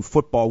HBCU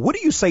football. What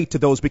do you say to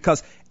those?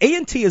 Because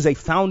A&T is a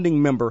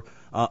founding member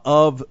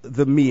of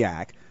the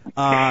MEAC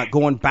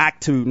going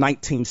back to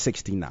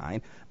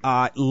 1969,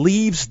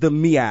 leaves the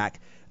MEAC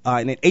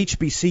in an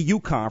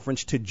HBCU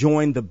conference to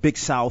join the Big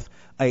South,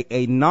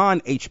 a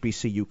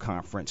non-HBCU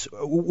conference.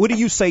 What do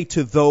you say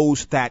to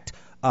those that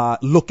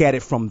look at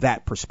it from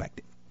that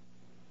perspective?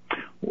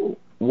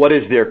 What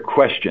is their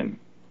question?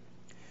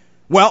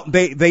 Well,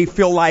 they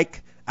feel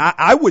like,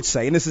 I would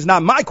say, and this is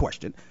not my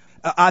question,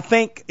 I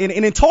think, and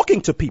in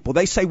talking to people,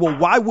 they say, well,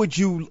 why would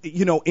you,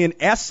 in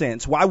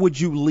essence, why would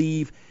you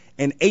leave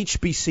an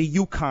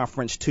HBCU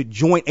conference to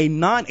join a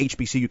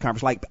non-HBCU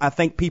conference? Like, I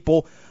think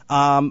people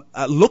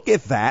look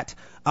at that.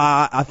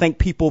 I think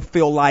people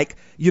feel like,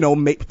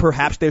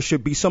 perhaps there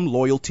should be some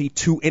loyalty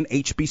to an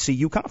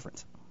HBCU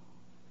conference.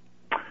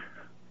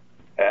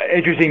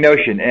 Interesting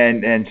notion,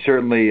 and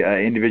certainly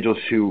individuals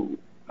who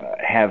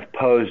have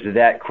posed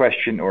that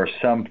question or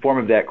some form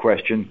of that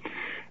question.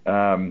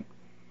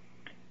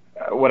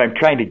 What I'm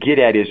trying to get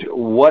at is,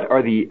 what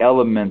are the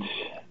elements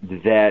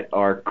that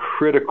are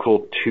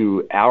critical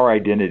to our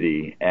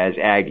identity as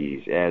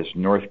Aggies, as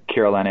North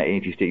Carolina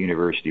A&T State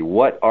University?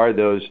 What are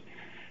those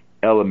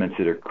elements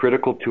that are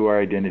critical to our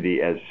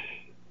identity as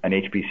an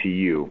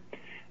HBCU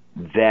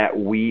that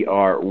we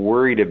are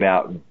worried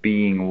about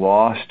being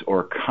lost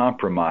or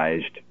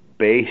compromised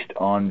based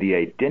on the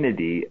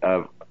identity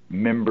of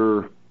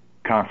member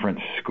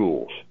conference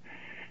schools?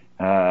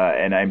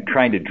 And I'm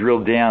trying to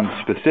drill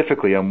down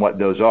specifically on what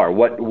those are.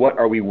 What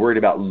are we worried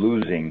about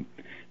losing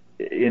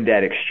in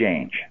that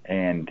exchange?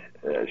 And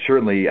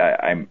certainly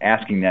I'm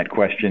asking that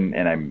question,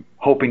 and I'm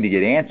hoping to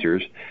get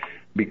answers,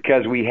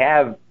 because we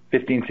have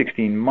 15,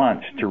 16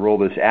 months to roll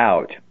this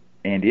out.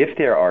 And if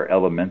there are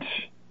elements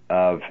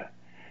of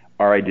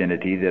our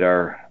identity that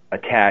are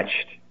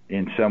attached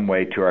in some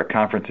way to our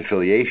conference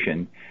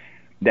affiliation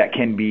that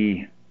can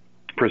be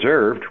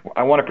preserved,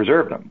 I want to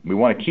preserve them. We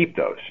want to keep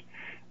those.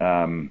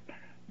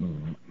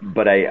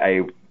 But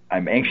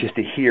I'm anxious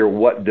to hear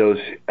what those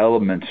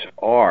elements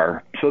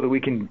are so that we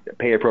can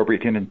pay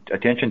appropriate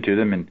attention to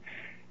them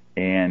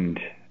and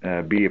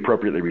be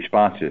appropriately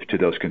responsive to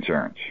those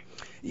concerns.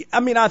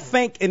 I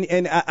think,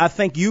 and I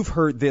think you've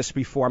heard this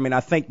before. I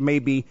think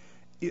maybe,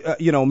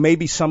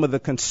 maybe some of the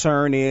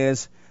concern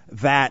is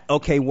that,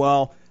 okay,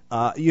 well,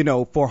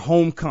 for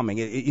homecoming,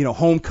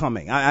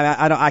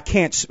 I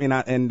can't,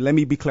 and let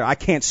me be clear, I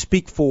can't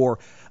speak for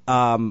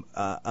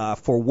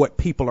what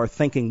people are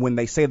thinking when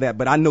they say that,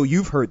 but I know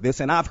you've heard this,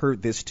 and I've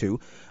heard this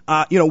too.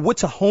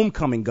 What's a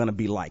homecoming going to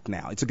be like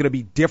now? It's going to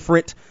be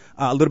different,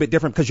 a little bit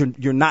different, because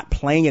you're not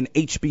playing an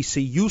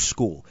HBCU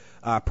school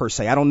per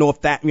se. I don't know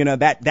if that,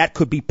 that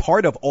could be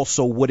part of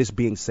also what is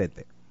being said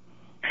there.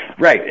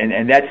 Right,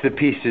 and that's the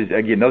pieces,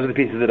 again, those are the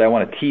pieces that I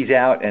want to tease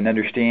out and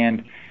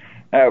understand.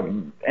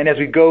 And as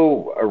we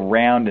go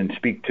around and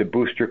speak to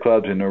booster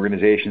clubs and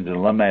organizations and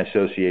alumni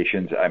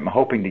associations, I'm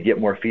hoping to get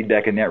more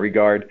feedback in that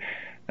regard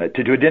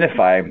to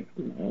identify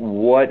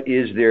what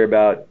is there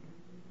about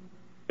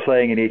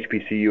playing an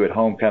HBCU at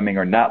homecoming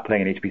or not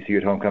playing an HBCU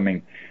at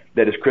homecoming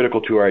that is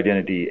critical to our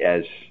identity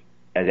as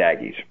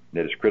Aggies,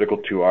 that is critical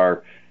to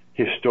our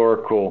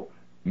historical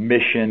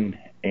mission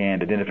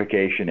and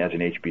identification as an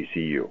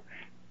HBCU.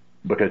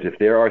 Because if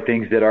there are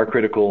things that are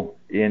critical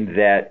in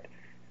that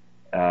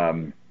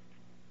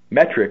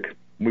metric,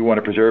 we want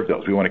to preserve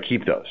those. We want to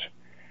keep those.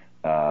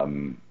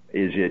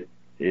 Is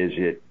Is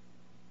it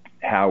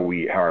how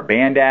our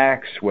band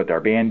acts, what our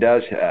band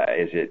does?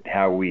 Is it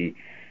how we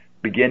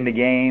begin the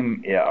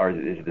game? Or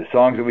is it the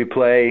songs that we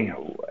play?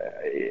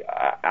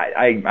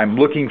 I'm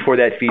looking for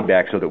that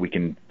feedback so that we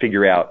can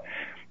figure out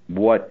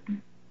what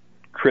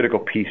critical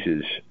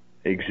pieces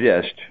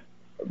exist,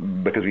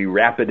 because we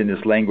wrap it in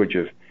this language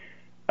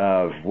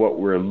of what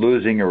we're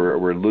losing, or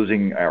we're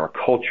losing our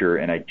culture,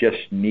 and I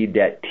just need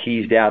that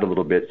teased out a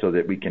little bit so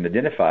that we can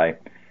identify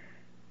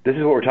this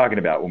is what we're talking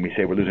about when we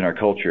say we're losing our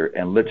culture,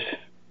 and let's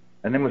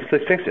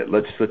fix it.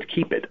 Let's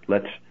keep it.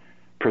 Let's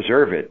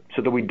preserve it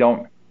so that we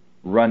don't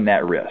run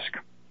that risk.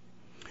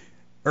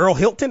 Earl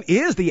Hilton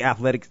is the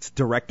athletics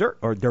director,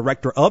 or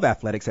director of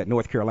athletics at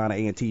North Carolina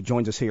A&T,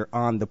 joins us here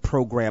on the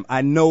program.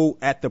 I know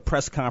at the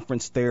press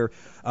conference there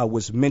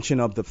was mention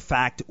of the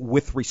fact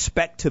with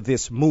respect to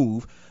this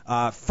move,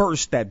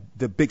 first that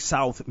the Big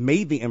South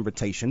made the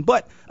invitation.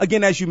 But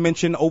again, as you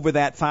mentioned, over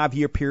that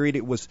 5-year period,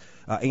 it was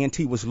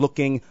A&T was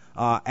looking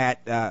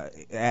at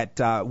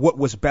what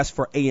was best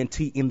for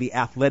A&T in the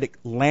athletic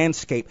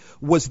landscape.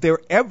 Was there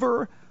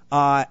ever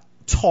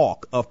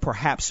talk of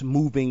perhaps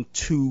moving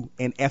to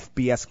an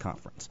FBS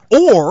conference,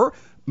 or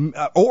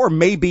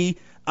maybe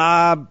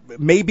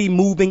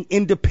moving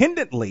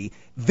independently,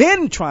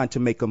 then trying to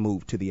make a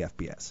move to the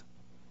FBS?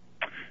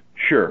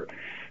 Sure.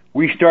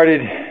 We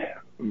started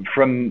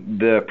from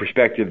the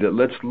perspective that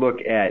let's look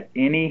at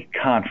any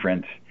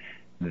conference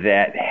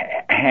that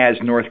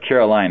has North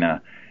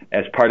Carolina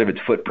as part of its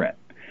footprint.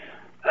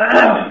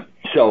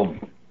 So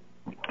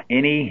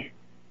any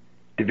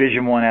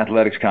Division I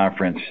athletics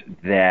conference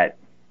that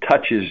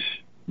touches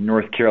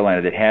North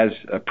Carolina, that has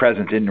a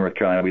presence in North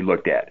Carolina, we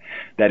looked at.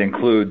 That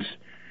includes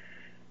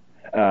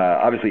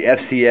obviously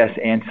FCS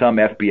and some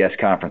FBS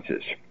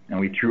conferences. And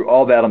we threw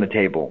all that on the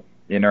table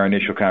in our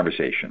initial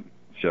conversation.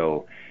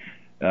 So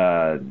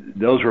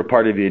those were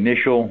part of the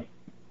initial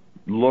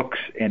looks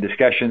and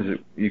discussions.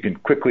 You can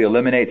quickly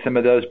eliminate some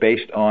of those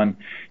based on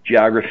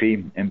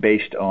geography and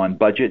based on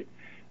budget.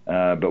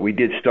 But we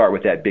did start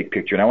with that big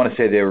picture. And I want to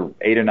say there were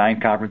 8 or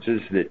 9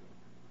 conferences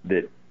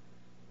that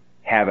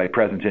have a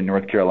presence in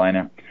North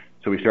Carolina,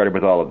 so we started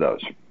with all of those.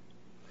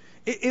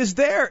 Is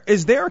there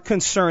a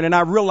concern, and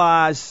I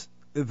realize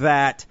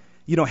that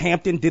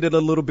Hampton did it a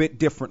little bit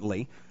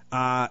differently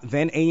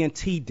than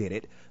A&T did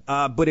it,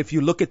 but if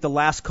you look at the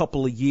last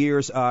couple of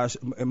years,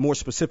 more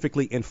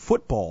specifically in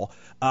football,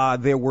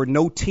 there were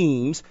no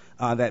teams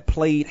that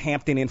played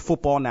Hampton in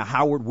football. Now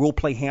Howard will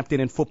play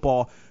Hampton in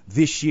football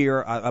this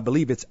year. I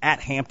believe it's at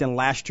Hampton.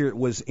 Last year it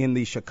was in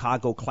the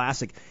Chicago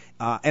Classic.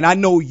 And I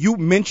know you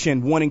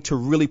mentioned wanting to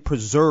really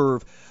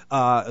preserve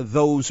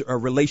those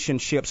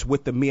relationships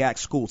with the MEAC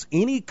schools.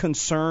 Any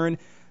concern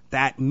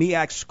that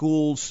MEAC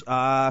schools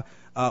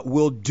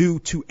will do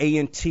to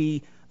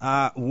A&T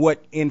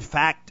what in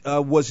fact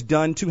was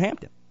done to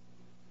Hampton?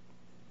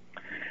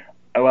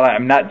 Well,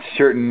 I'm not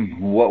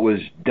certain what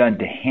was done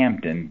to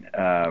Hampton,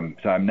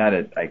 so I'm not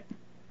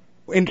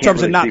in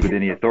terms of not with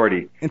any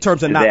authority. In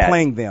terms of not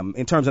playing them,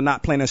 in terms of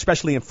not playing,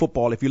 especially in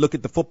football. If you look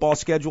at the football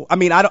schedule, I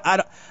mean,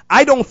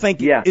 I don't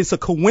think it's a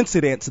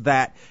coincidence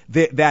that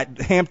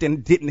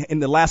Hampton didn't in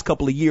the last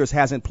couple of years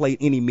hasn't played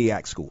any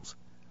MEAC schools.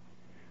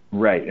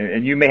 Right,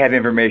 and you may have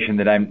information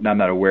that I'm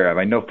not aware of.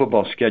 I know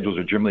football schedules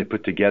are generally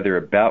put together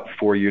about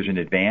 4 years in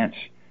advance,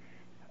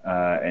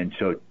 and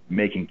so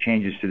making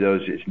changes to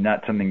those is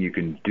not something you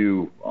can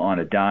do on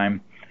a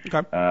dime.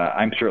 Okay.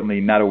 I'm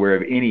certainly not aware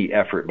of any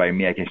effort by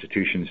MEAC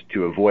institutions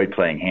to avoid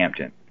playing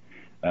Hampton.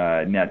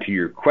 Now, to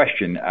your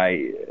question,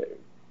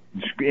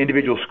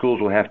 individual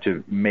schools will have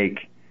to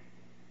make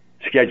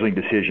scheduling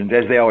decisions,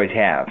 as they always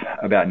have,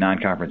 about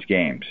non-conference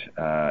games,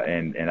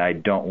 and I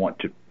don't want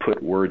to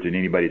put words in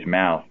anybody's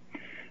mouth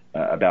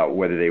about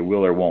whether they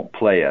will or won't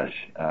play us.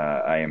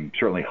 I am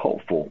certainly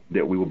hopeful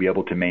that we will be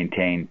able to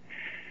maintain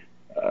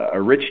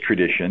a rich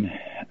tradition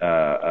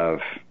of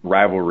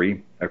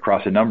rivalry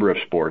across a number of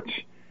sports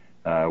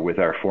with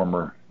our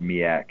former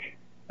MEAC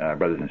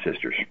brothers and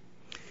sisters.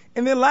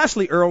 And then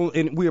lastly, Earl,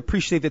 and we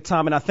appreciate the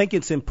time, and I think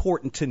it's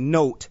important to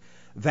note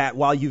that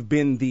while you've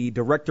been the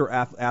director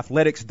of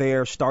athletics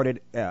there,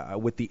 started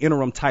with the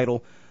interim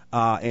title,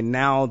 and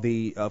now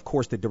of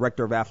course, the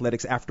director of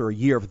athletics after a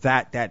year of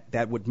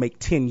that would make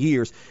 10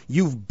 years.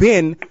 You've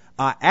been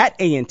at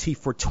A&T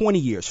for 20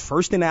 years,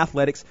 first in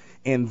athletics,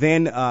 and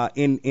then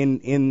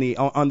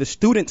on the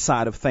student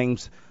side of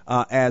things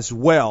as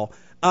well.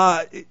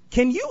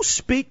 Can you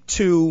speak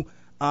to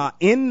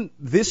in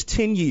this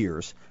 10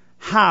 years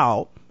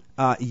how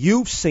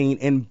you've seen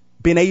and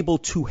been able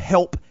to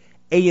help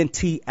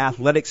A&T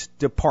athletics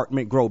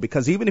department grow?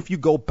 Because even if you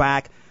go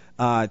back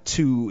if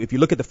you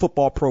look at the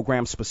football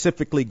program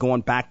specifically,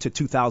 going back to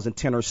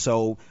 2010 or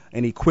so,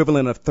 an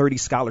equivalent of 30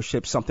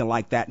 scholarships, something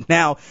like that.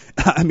 Now,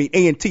 I mean,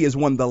 A&T has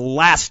won the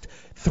last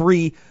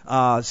 3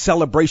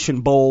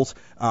 Celebration Bowls.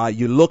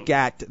 You look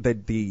at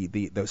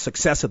the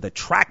success of the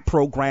track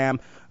program,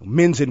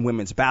 men's and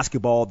women's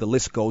basketball, the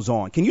list goes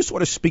on. Can you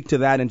sort of speak to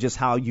that and just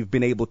how you've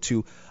been able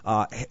to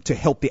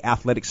help the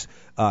athletics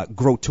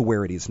grow to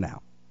where it is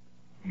now?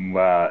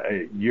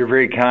 You're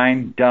very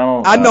kind,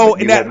 Donald. I know.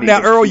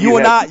 Now, Earl, you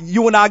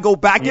and I go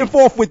back and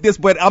forth with this,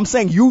 but I'm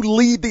saying you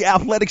lead the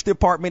athletics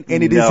department,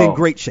 and it is in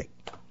great shape.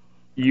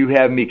 You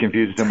have me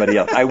confused with somebody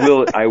else. I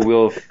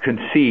will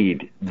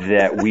concede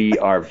that we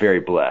are very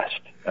blessed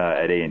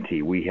at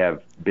A&T. We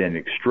have been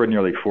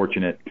extraordinarily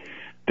fortunate.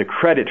 The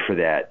credit for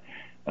that,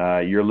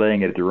 you're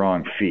laying it at the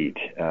wrong feet.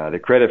 The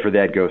credit for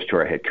that goes to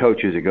our head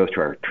coaches. It goes to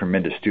our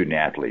tremendous student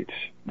athletes.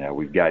 Now,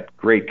 we've got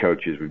great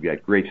coaches. We've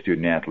got great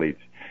student athletes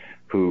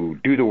who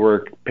do the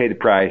work, pay the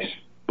price,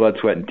 blood,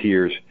 sweat, and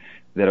tears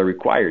that are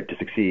required to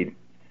succeed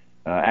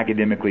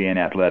academically and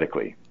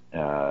athletically.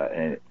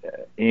 And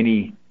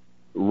any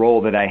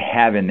role that I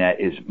have in that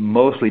is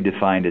mostly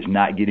defined as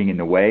not getting in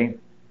the way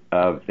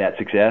of that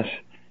success.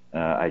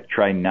 I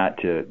try not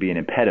to be an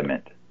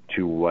impediment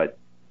to what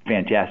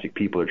fantastic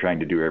people are trying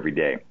to do every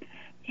day.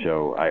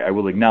 So I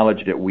will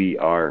acknowledge that we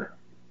are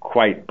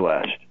quite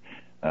blessed,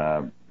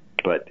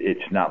 but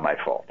it's not my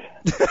fault.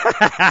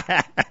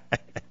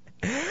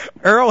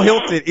 Earl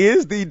Hilton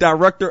is the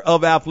director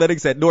of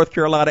athletics at North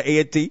Carolina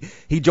A&T.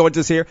 He joins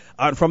us here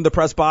from the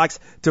press box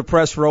to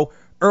press row.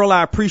 Earl,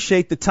 I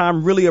appreciate the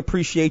time. Really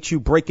appreciate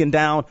you breaking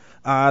down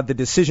the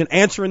decision,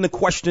 answering the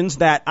questions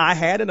that I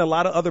had and a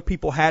lot of other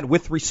people had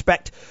with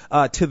respect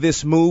to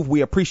this move. We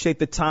appreciate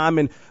the time,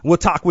 and we'll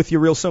talk with you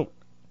real soon.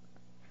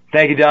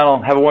 Thank you,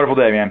 Donald. Have a wonderful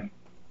day, man.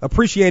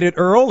 Appreciate it,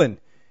 Earl. And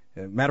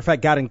matter of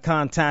fact, got in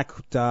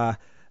contact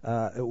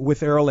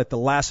with Earl at the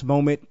last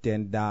moment,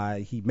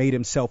 and he made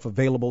himself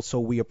available, so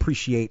we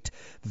appreciate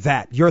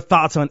that. Your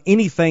thoughts on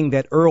anything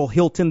that Earl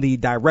Hilton, the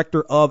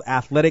director of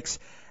athletics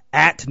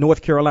at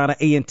North Carolina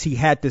A&T,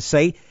 had to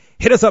say,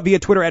 hit us up via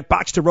Twitter at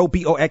Box2Row,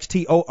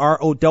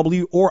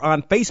 BOXTOROW, or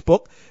on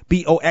Facebook,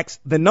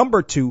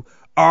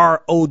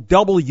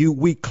 BOX2ROW.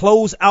 We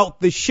close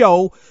out the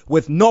show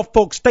with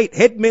Norfolk State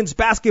head men's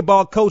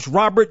basketball coach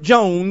Robert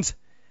Jones.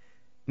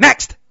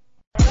 Next.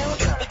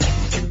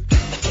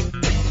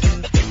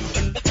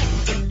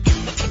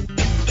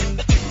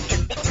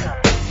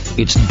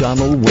 It's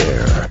Donald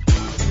Ware.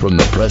 From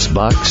the press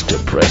box to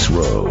press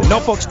row.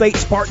 Norfolk State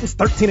Spartans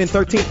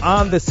 13-13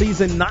 on the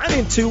season,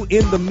 9-2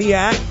 in the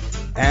MEAC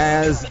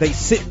as they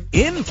sit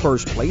in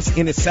first place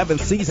in his 7th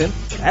season.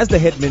 As the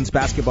head men's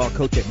basketball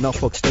coach at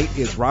Norfolk State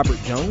is Robert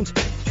Jones,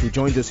 who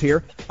joins us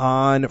here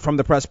on From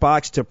the Press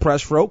Box to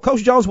Press Row.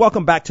 Coach Jones,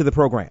 welcome back to the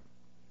program.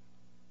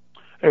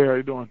 Hey, how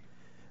you doing?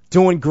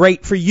 Doing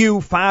great for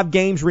you. 5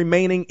 games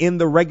remaining in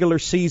the regular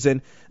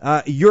season.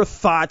 Your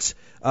thoughts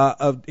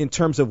in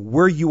terms of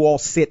where you all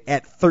sit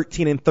at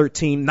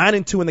 13-13,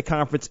 9-2 in the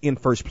conference in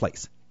first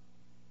place?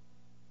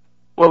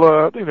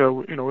 Well, I think that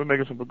we're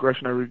making some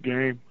progression every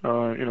game.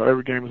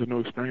 Every game is a new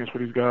experience for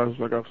these guys.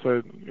 Like I've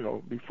said,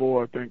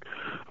 before, I think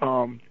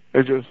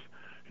it's just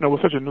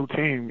we're such a new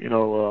team.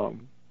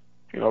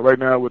 Right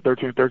now we're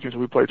 13-13, so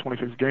we play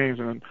 26 games,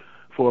 and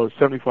for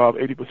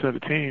 75-80% of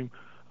the team,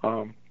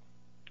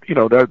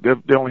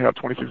 that they only have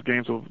 26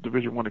 games of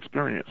Division I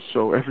experience.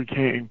 So every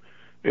game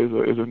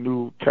is a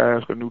new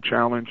task, a new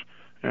challenge,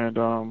 and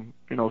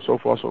so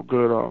far so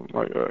good.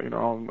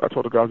 I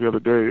told the guys the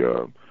other day,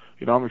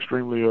 I'm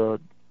extremely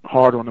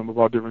hard on them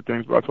about different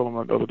things, but I told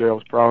them the other day I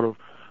was proud of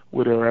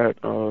where they're at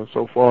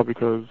so far,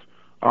 because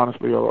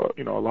honestly, a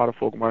lot of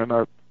folk might have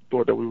not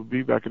thought that we would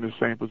be back in the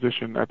same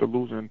position after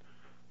losing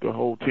the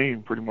whole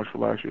team pretty much for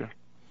last year.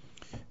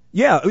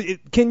 Yeah,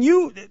 can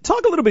you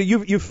talk a little bit?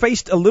 You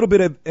faced a little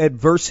bit of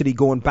adversity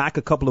going back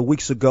a couple of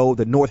weeks ago,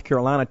 the North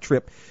Carolina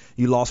trip.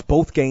 You lost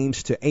both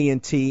games to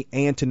A&T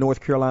and to North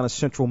Carolina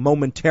Central,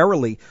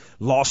 momentarily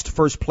lost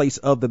first place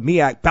of the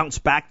MEAC,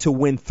 bounced back to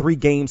win 3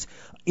 games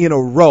in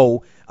a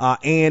row,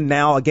 and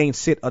now again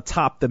sit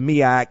atop the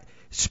MEAC.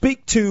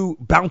 Speak to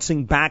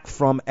bouncing back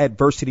from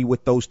adversity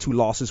with those 2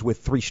 losses with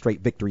 3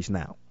 straight victories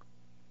now.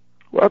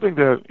 Well, I think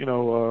that,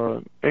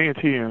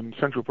 A&T and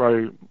Central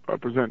probably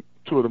present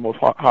 2 of the most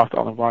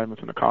hostile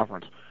environments in the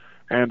conference.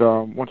 And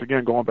once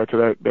again, going back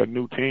to that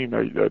new team,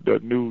 that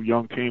new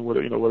young team,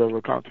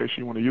 whatever connotation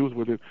you want to use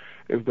with it,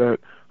 is that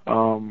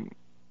I'm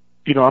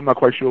not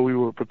quite sure we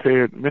were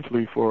prepared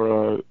mentally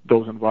for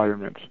those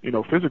environments.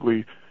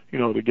 Physically,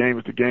 the game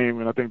is the game,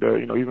 and I think that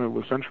even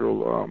with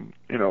Central,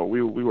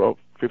 we were up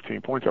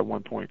 15 points at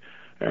one point,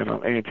 and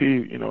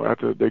A&T,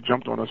 after they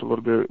jumped on us a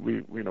little bit,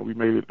 we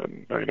made it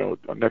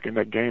a neck and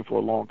neck game for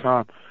a long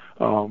time,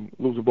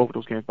 losing both of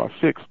those games by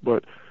 6,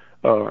 but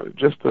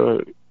just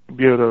to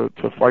be able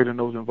to fight in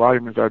those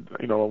environments.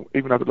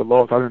 Even after the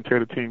loss, I didn't tear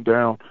the team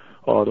down.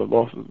 The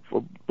losses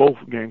for both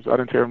games, I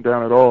didn't tear them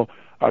down at all.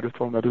 I just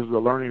told them that this is a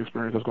learning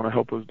experience that's going to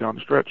help us down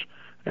the stretch.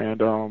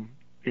 And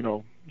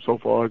so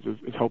far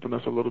it's helping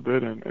us a little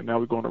bit. And now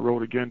we're going on the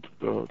road again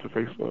to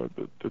face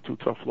the 2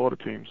 tough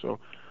Florida teams. So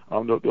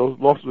those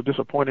losses are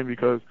disappointing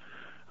because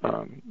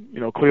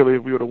clearly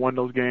if we would have won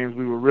those games,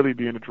 we would really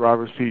be in the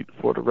driver's seat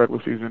for the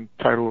regular season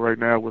title right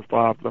now with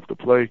 5 left to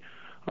play.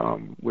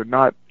 We're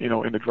not, in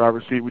the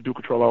driver's seat. We do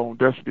control our own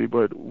destiny,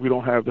 but we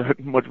don't have that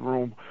much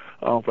room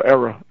for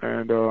error,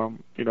 and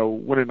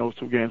winning those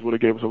 2 games would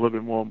have gave us a little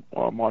bit more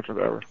margin of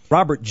error.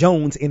 Robert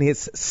Jones, in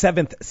his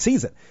 7th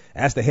season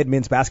as the head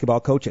men's basketball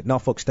coach at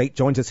Norfolk State,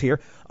 joins us here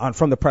on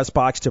From the Press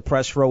Box to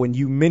Press Row. And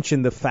you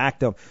mentioned the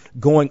fact of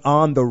going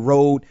on the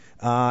road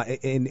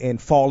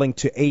and falling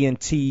to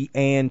A&T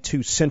and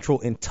to Central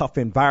in tough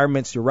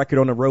environments. Your record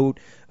on the road,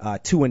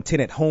 2-10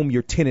 at home.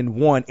 You're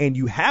 10-1, and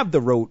you have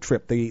the road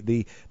trip,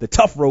 the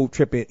tough road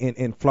trip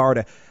in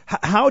Florida.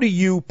 How do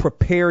you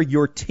prepare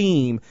your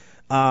team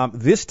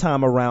this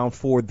time around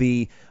for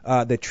the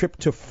trip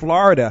to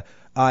Florida,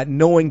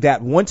 knowing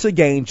that once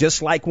again,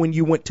 just like when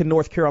you went to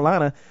North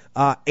Carolina,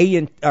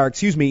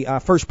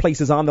 first place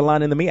is on the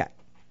line in the MEAC?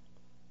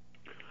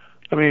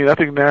 I mean, I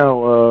think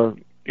now,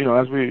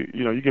 as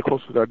you get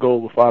closer to that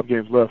goal with 5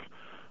 games left,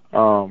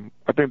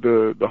 I think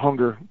the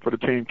hunger for the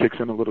team kicks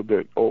in a little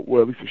bit, or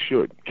well, at least it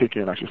should kick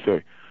in, I should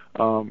say.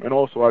 And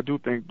also, I do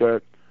think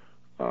that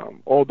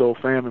although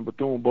FAM and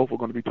Bethune both are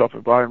going to be tough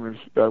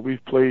environments, that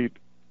we've played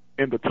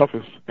in the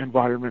toughest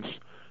environments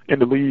in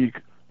the league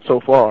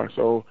so far.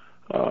 So,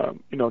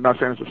 not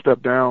saying it's a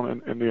step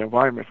down in the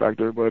environment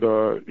factor, but,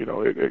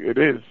 it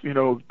is,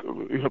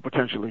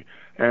 potentially.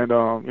 And,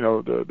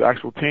 the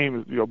actual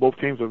team, both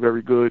teams are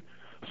very good,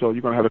 so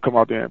you're going to have to come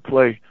out there and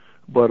play.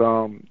 But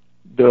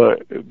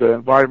the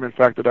environment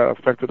factor that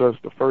affected us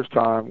the first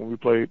time when we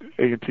played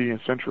A&T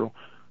and Central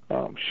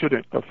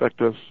shouldn't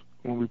affect us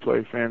when we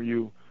play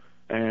FAMU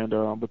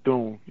and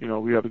Bethune.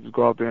 We have to just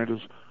go out there and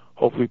just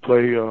hopefully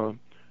play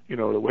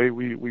the way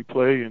we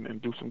play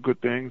and do some good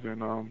things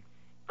and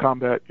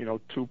combat,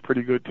 2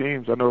 pretty good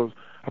teams. I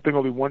think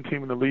only 1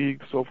 team in the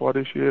league so far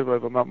this year,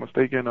 if I'm not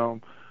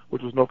mistaken,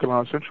 which was North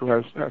Carolina Central,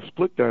 has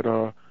split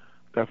that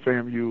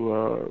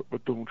FAMU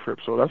Bethune trip.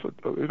 So that's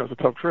a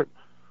tough trip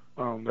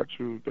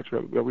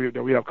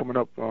that we have coming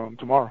up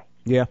tomorrow.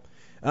 Yeah.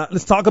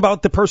 Let's talk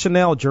about the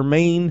personnel.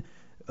 Jermaine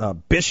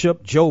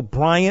Bishop, Joe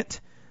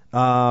Bryant.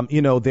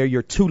 They're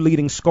your 2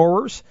 leading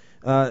scorers.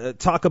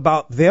 Talk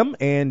about them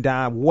and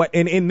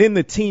and then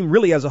the team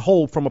really as a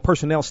whole from a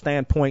personnel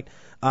standpoint,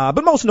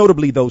 but most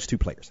notably those 2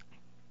 players.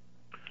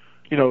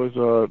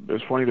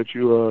 It's funny that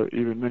you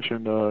even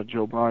mentioned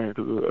Joe Bryant,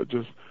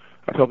 because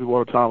I tell people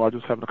all the time, I was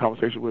just having a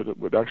conversation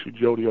with actually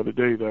Joe the other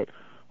day, that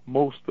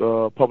most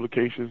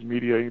publications,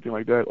 media, anything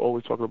like that,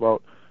 always talk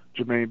about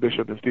Jermaine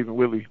Bishop and Stephen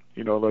Whitley.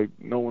 Like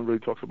no one really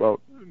talks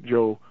about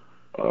Joe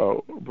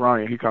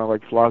Bryant. He kind of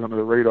like flies under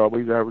the radar, but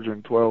he's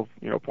averaging 12,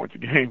 points a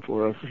game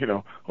for us,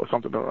 or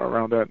something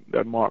around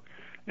that mark.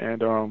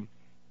 And,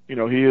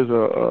 he is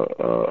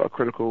a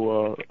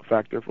critical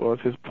factor for us.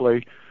 His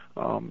play,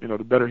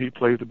 the better he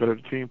plays, the better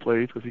the team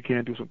plays, because he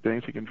can do some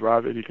things. He can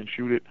drive it, he can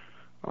shoot it,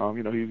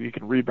 he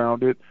can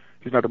rebound it.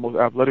 He's not the most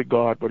athletic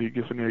guard, but he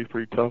gets in there, he's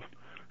pretty tough.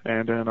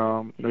 And then,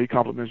 he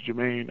compliments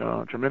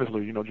Jermaine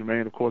tremendously.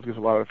 Jermaine, of course, gets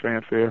a lot of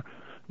fanfare,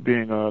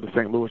 being the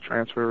St. Louis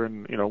transfer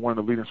and, one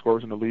of the leading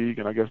scorers in the league.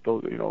 And I guess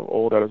those,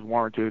 all that is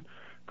warranted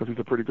because he's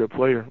a pretty good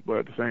player. But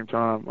at the same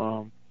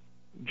time,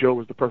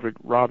 Joe is the perfect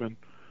Robin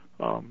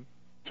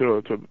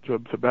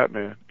to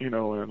Batman, and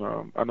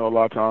I know a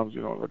lot of times,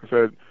 like I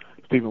said,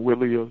 Stephen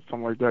Whitley or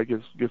something like that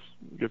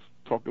gets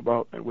talked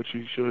about, and which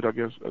he should, I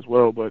guess, as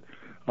well. But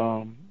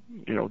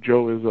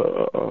Joe is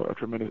a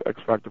tremendous X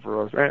factor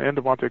for us, and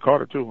Devontae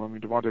Carter too. I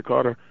mean, Devontae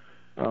Carter,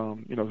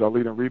 is our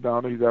leading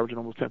rebounder. He's averaging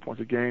almost 10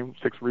 points a game,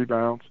 6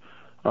 rebounds.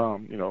 Our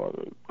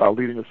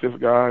leading assist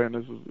guy, and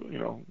this is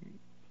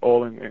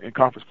all in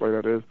conference play,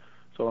 that is.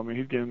 So I mean,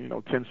 he's getting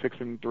 10, 6,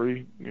 and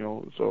 3.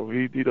 So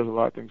he does a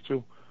lot of things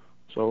too.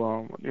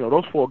 So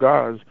those 4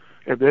 guys,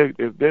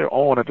 if they're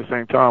on at the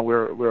same time,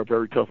 we're a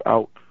very tough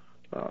out,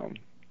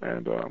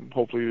 and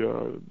hopefully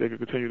they can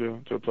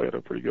continue to play at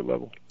a pretty good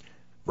level.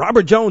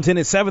 Robert Jones, in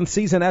his 7th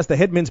season as the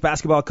head men's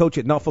basketball coach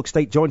at Norfolk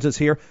State, joins us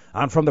here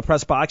on From the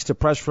Press Box to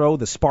Press Row.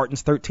 The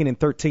Spartans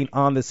 13-13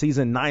 on the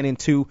season,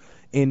 9-2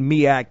 in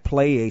MEAC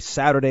play, a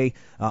Saturday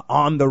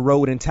on the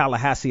road in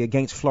Tallahassee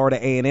against Florida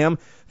A&M.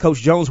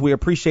 Coach Jones, we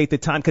appreciate the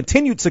time.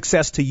 Continued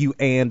success to you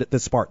and the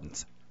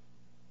Spartans.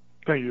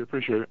 Thank you.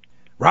 Appreciate it.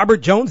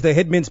 Robert Jones, the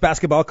head men's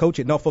basketball coach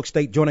at Norfolk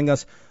State, joining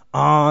us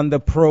on the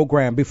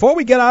program. Before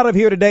we get out of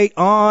here today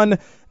on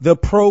the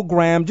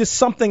program, just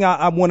something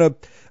I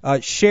want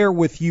to share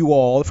with you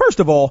all. First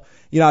of all,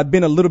 I've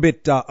been a little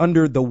bit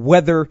under the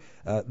weather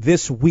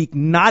this week,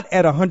 not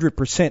at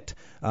 100%,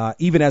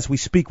 even as we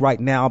speak right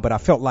now, but I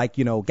felt like,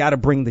 got to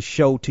bring the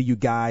show to you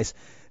guys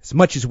as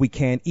much as we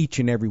can each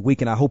and every week.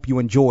 And I hope you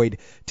enjoyed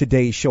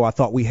today's show. I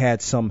thought we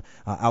had some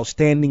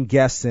outstanding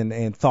guests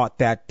and thought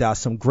that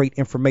some great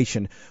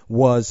information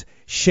was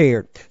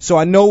shared. So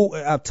I know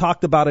I've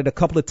talked about it a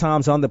couple of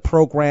times on the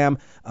program.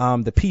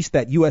 The piece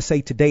that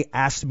USA Today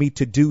asked me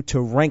to do to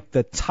rank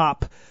the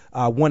top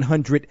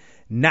 100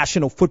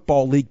 National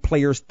Football League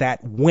players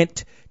that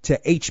went to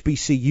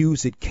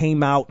HBCUs. It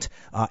came out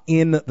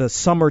in the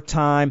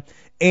summertime.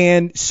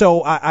 And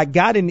so I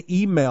got an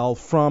email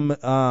from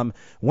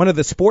one of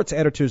the sports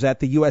editors at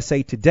the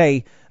USA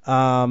Today, as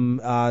a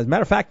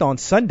matter of fact, on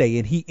Sunday,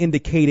 and he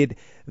indicated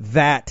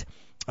that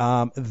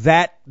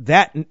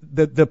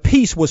the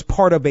piece was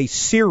part of a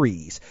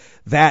series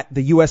that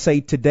the USA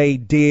Today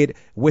did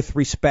with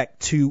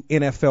respect to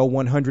NFL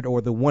 100,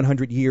 or the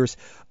 100 years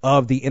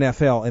of the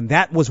NFL. And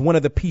that was one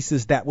of the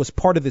pieces that was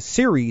part of the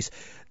series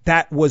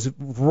that was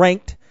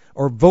ranked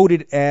or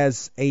voted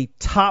as a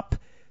top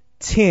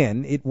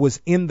 10. It was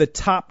in the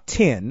top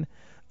 10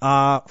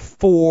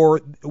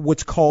 for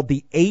what's called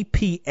the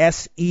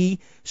APSE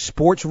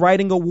Sports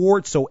Writing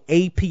Award. So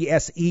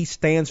APSE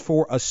stands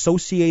for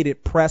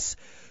Associated Press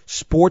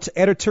Sports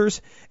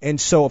Editors.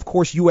 And so, of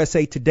course,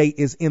 USA Today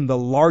is in the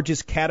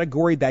largest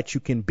category that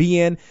you can be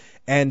in.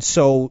 And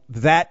so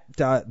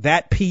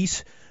that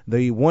piece,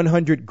 the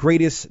 100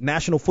 greatest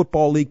National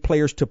Football League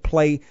players to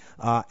play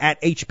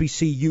at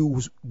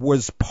HBCU,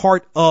 was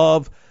part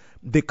of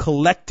the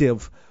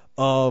collective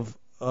of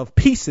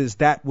pieces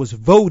that was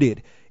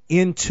voted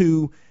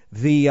into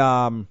the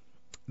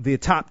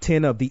top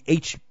 10 of the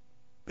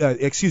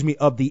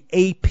of the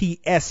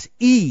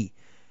APSE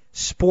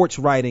Sports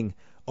Writing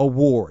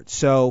Award.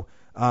 So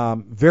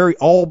very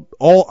all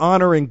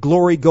honor and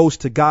glory goes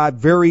to God.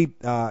 Very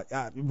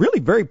really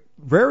very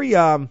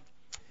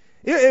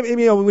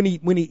when he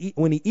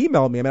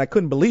emailed me, I mean, I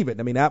couldn't believe it.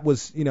 I mean, that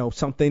was,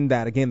 something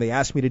that, again, they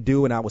asked me to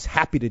do, and I was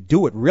happy to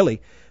do it.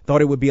 Really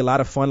thought it would be a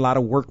lot of fun. A lot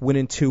of work went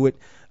into it.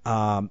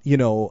 And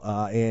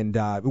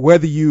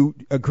whether you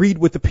agreed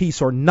with the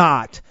piece or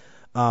not,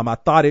 I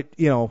thought it,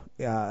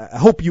 I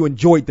hope you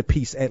enjoyed the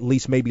piece, at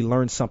least maybe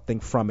learned something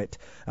from it.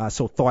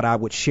 So thought I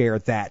would share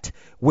that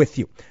with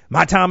you.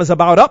 My time is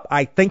about up.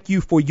 I thank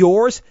you for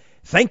yours.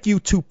 Thank you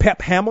to Pep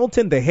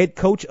Hamilton, the head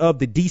coach of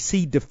the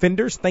DC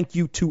Defenders. Thank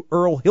you to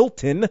Earl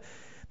Hilton,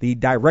 the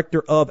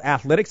director of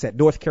athletics at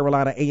North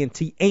Carolina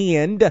A&T.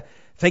 And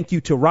thank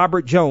you to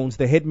Robert Jones,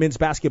 the head men's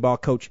basketball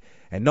coach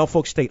at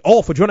Norfolk State,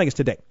 all for joining us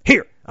today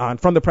here on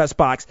From the Press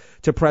Box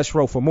to Press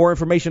Row. For more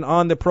information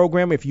on the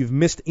program, if you've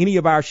missed any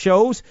of our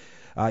shows,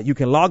 you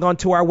can log on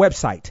to our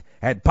website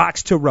at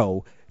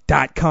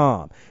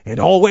boxtorow.com. And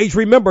always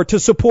remember to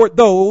support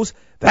those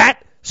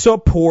that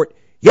support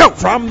you.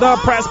 From the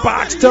Press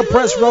Box to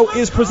Press Row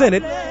is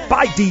presented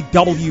by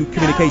DW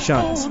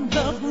Communications.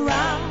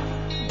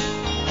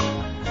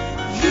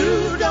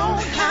 You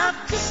don't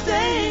have to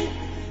stay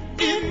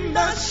in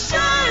the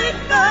shade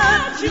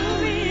that you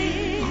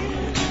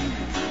leave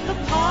the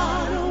park.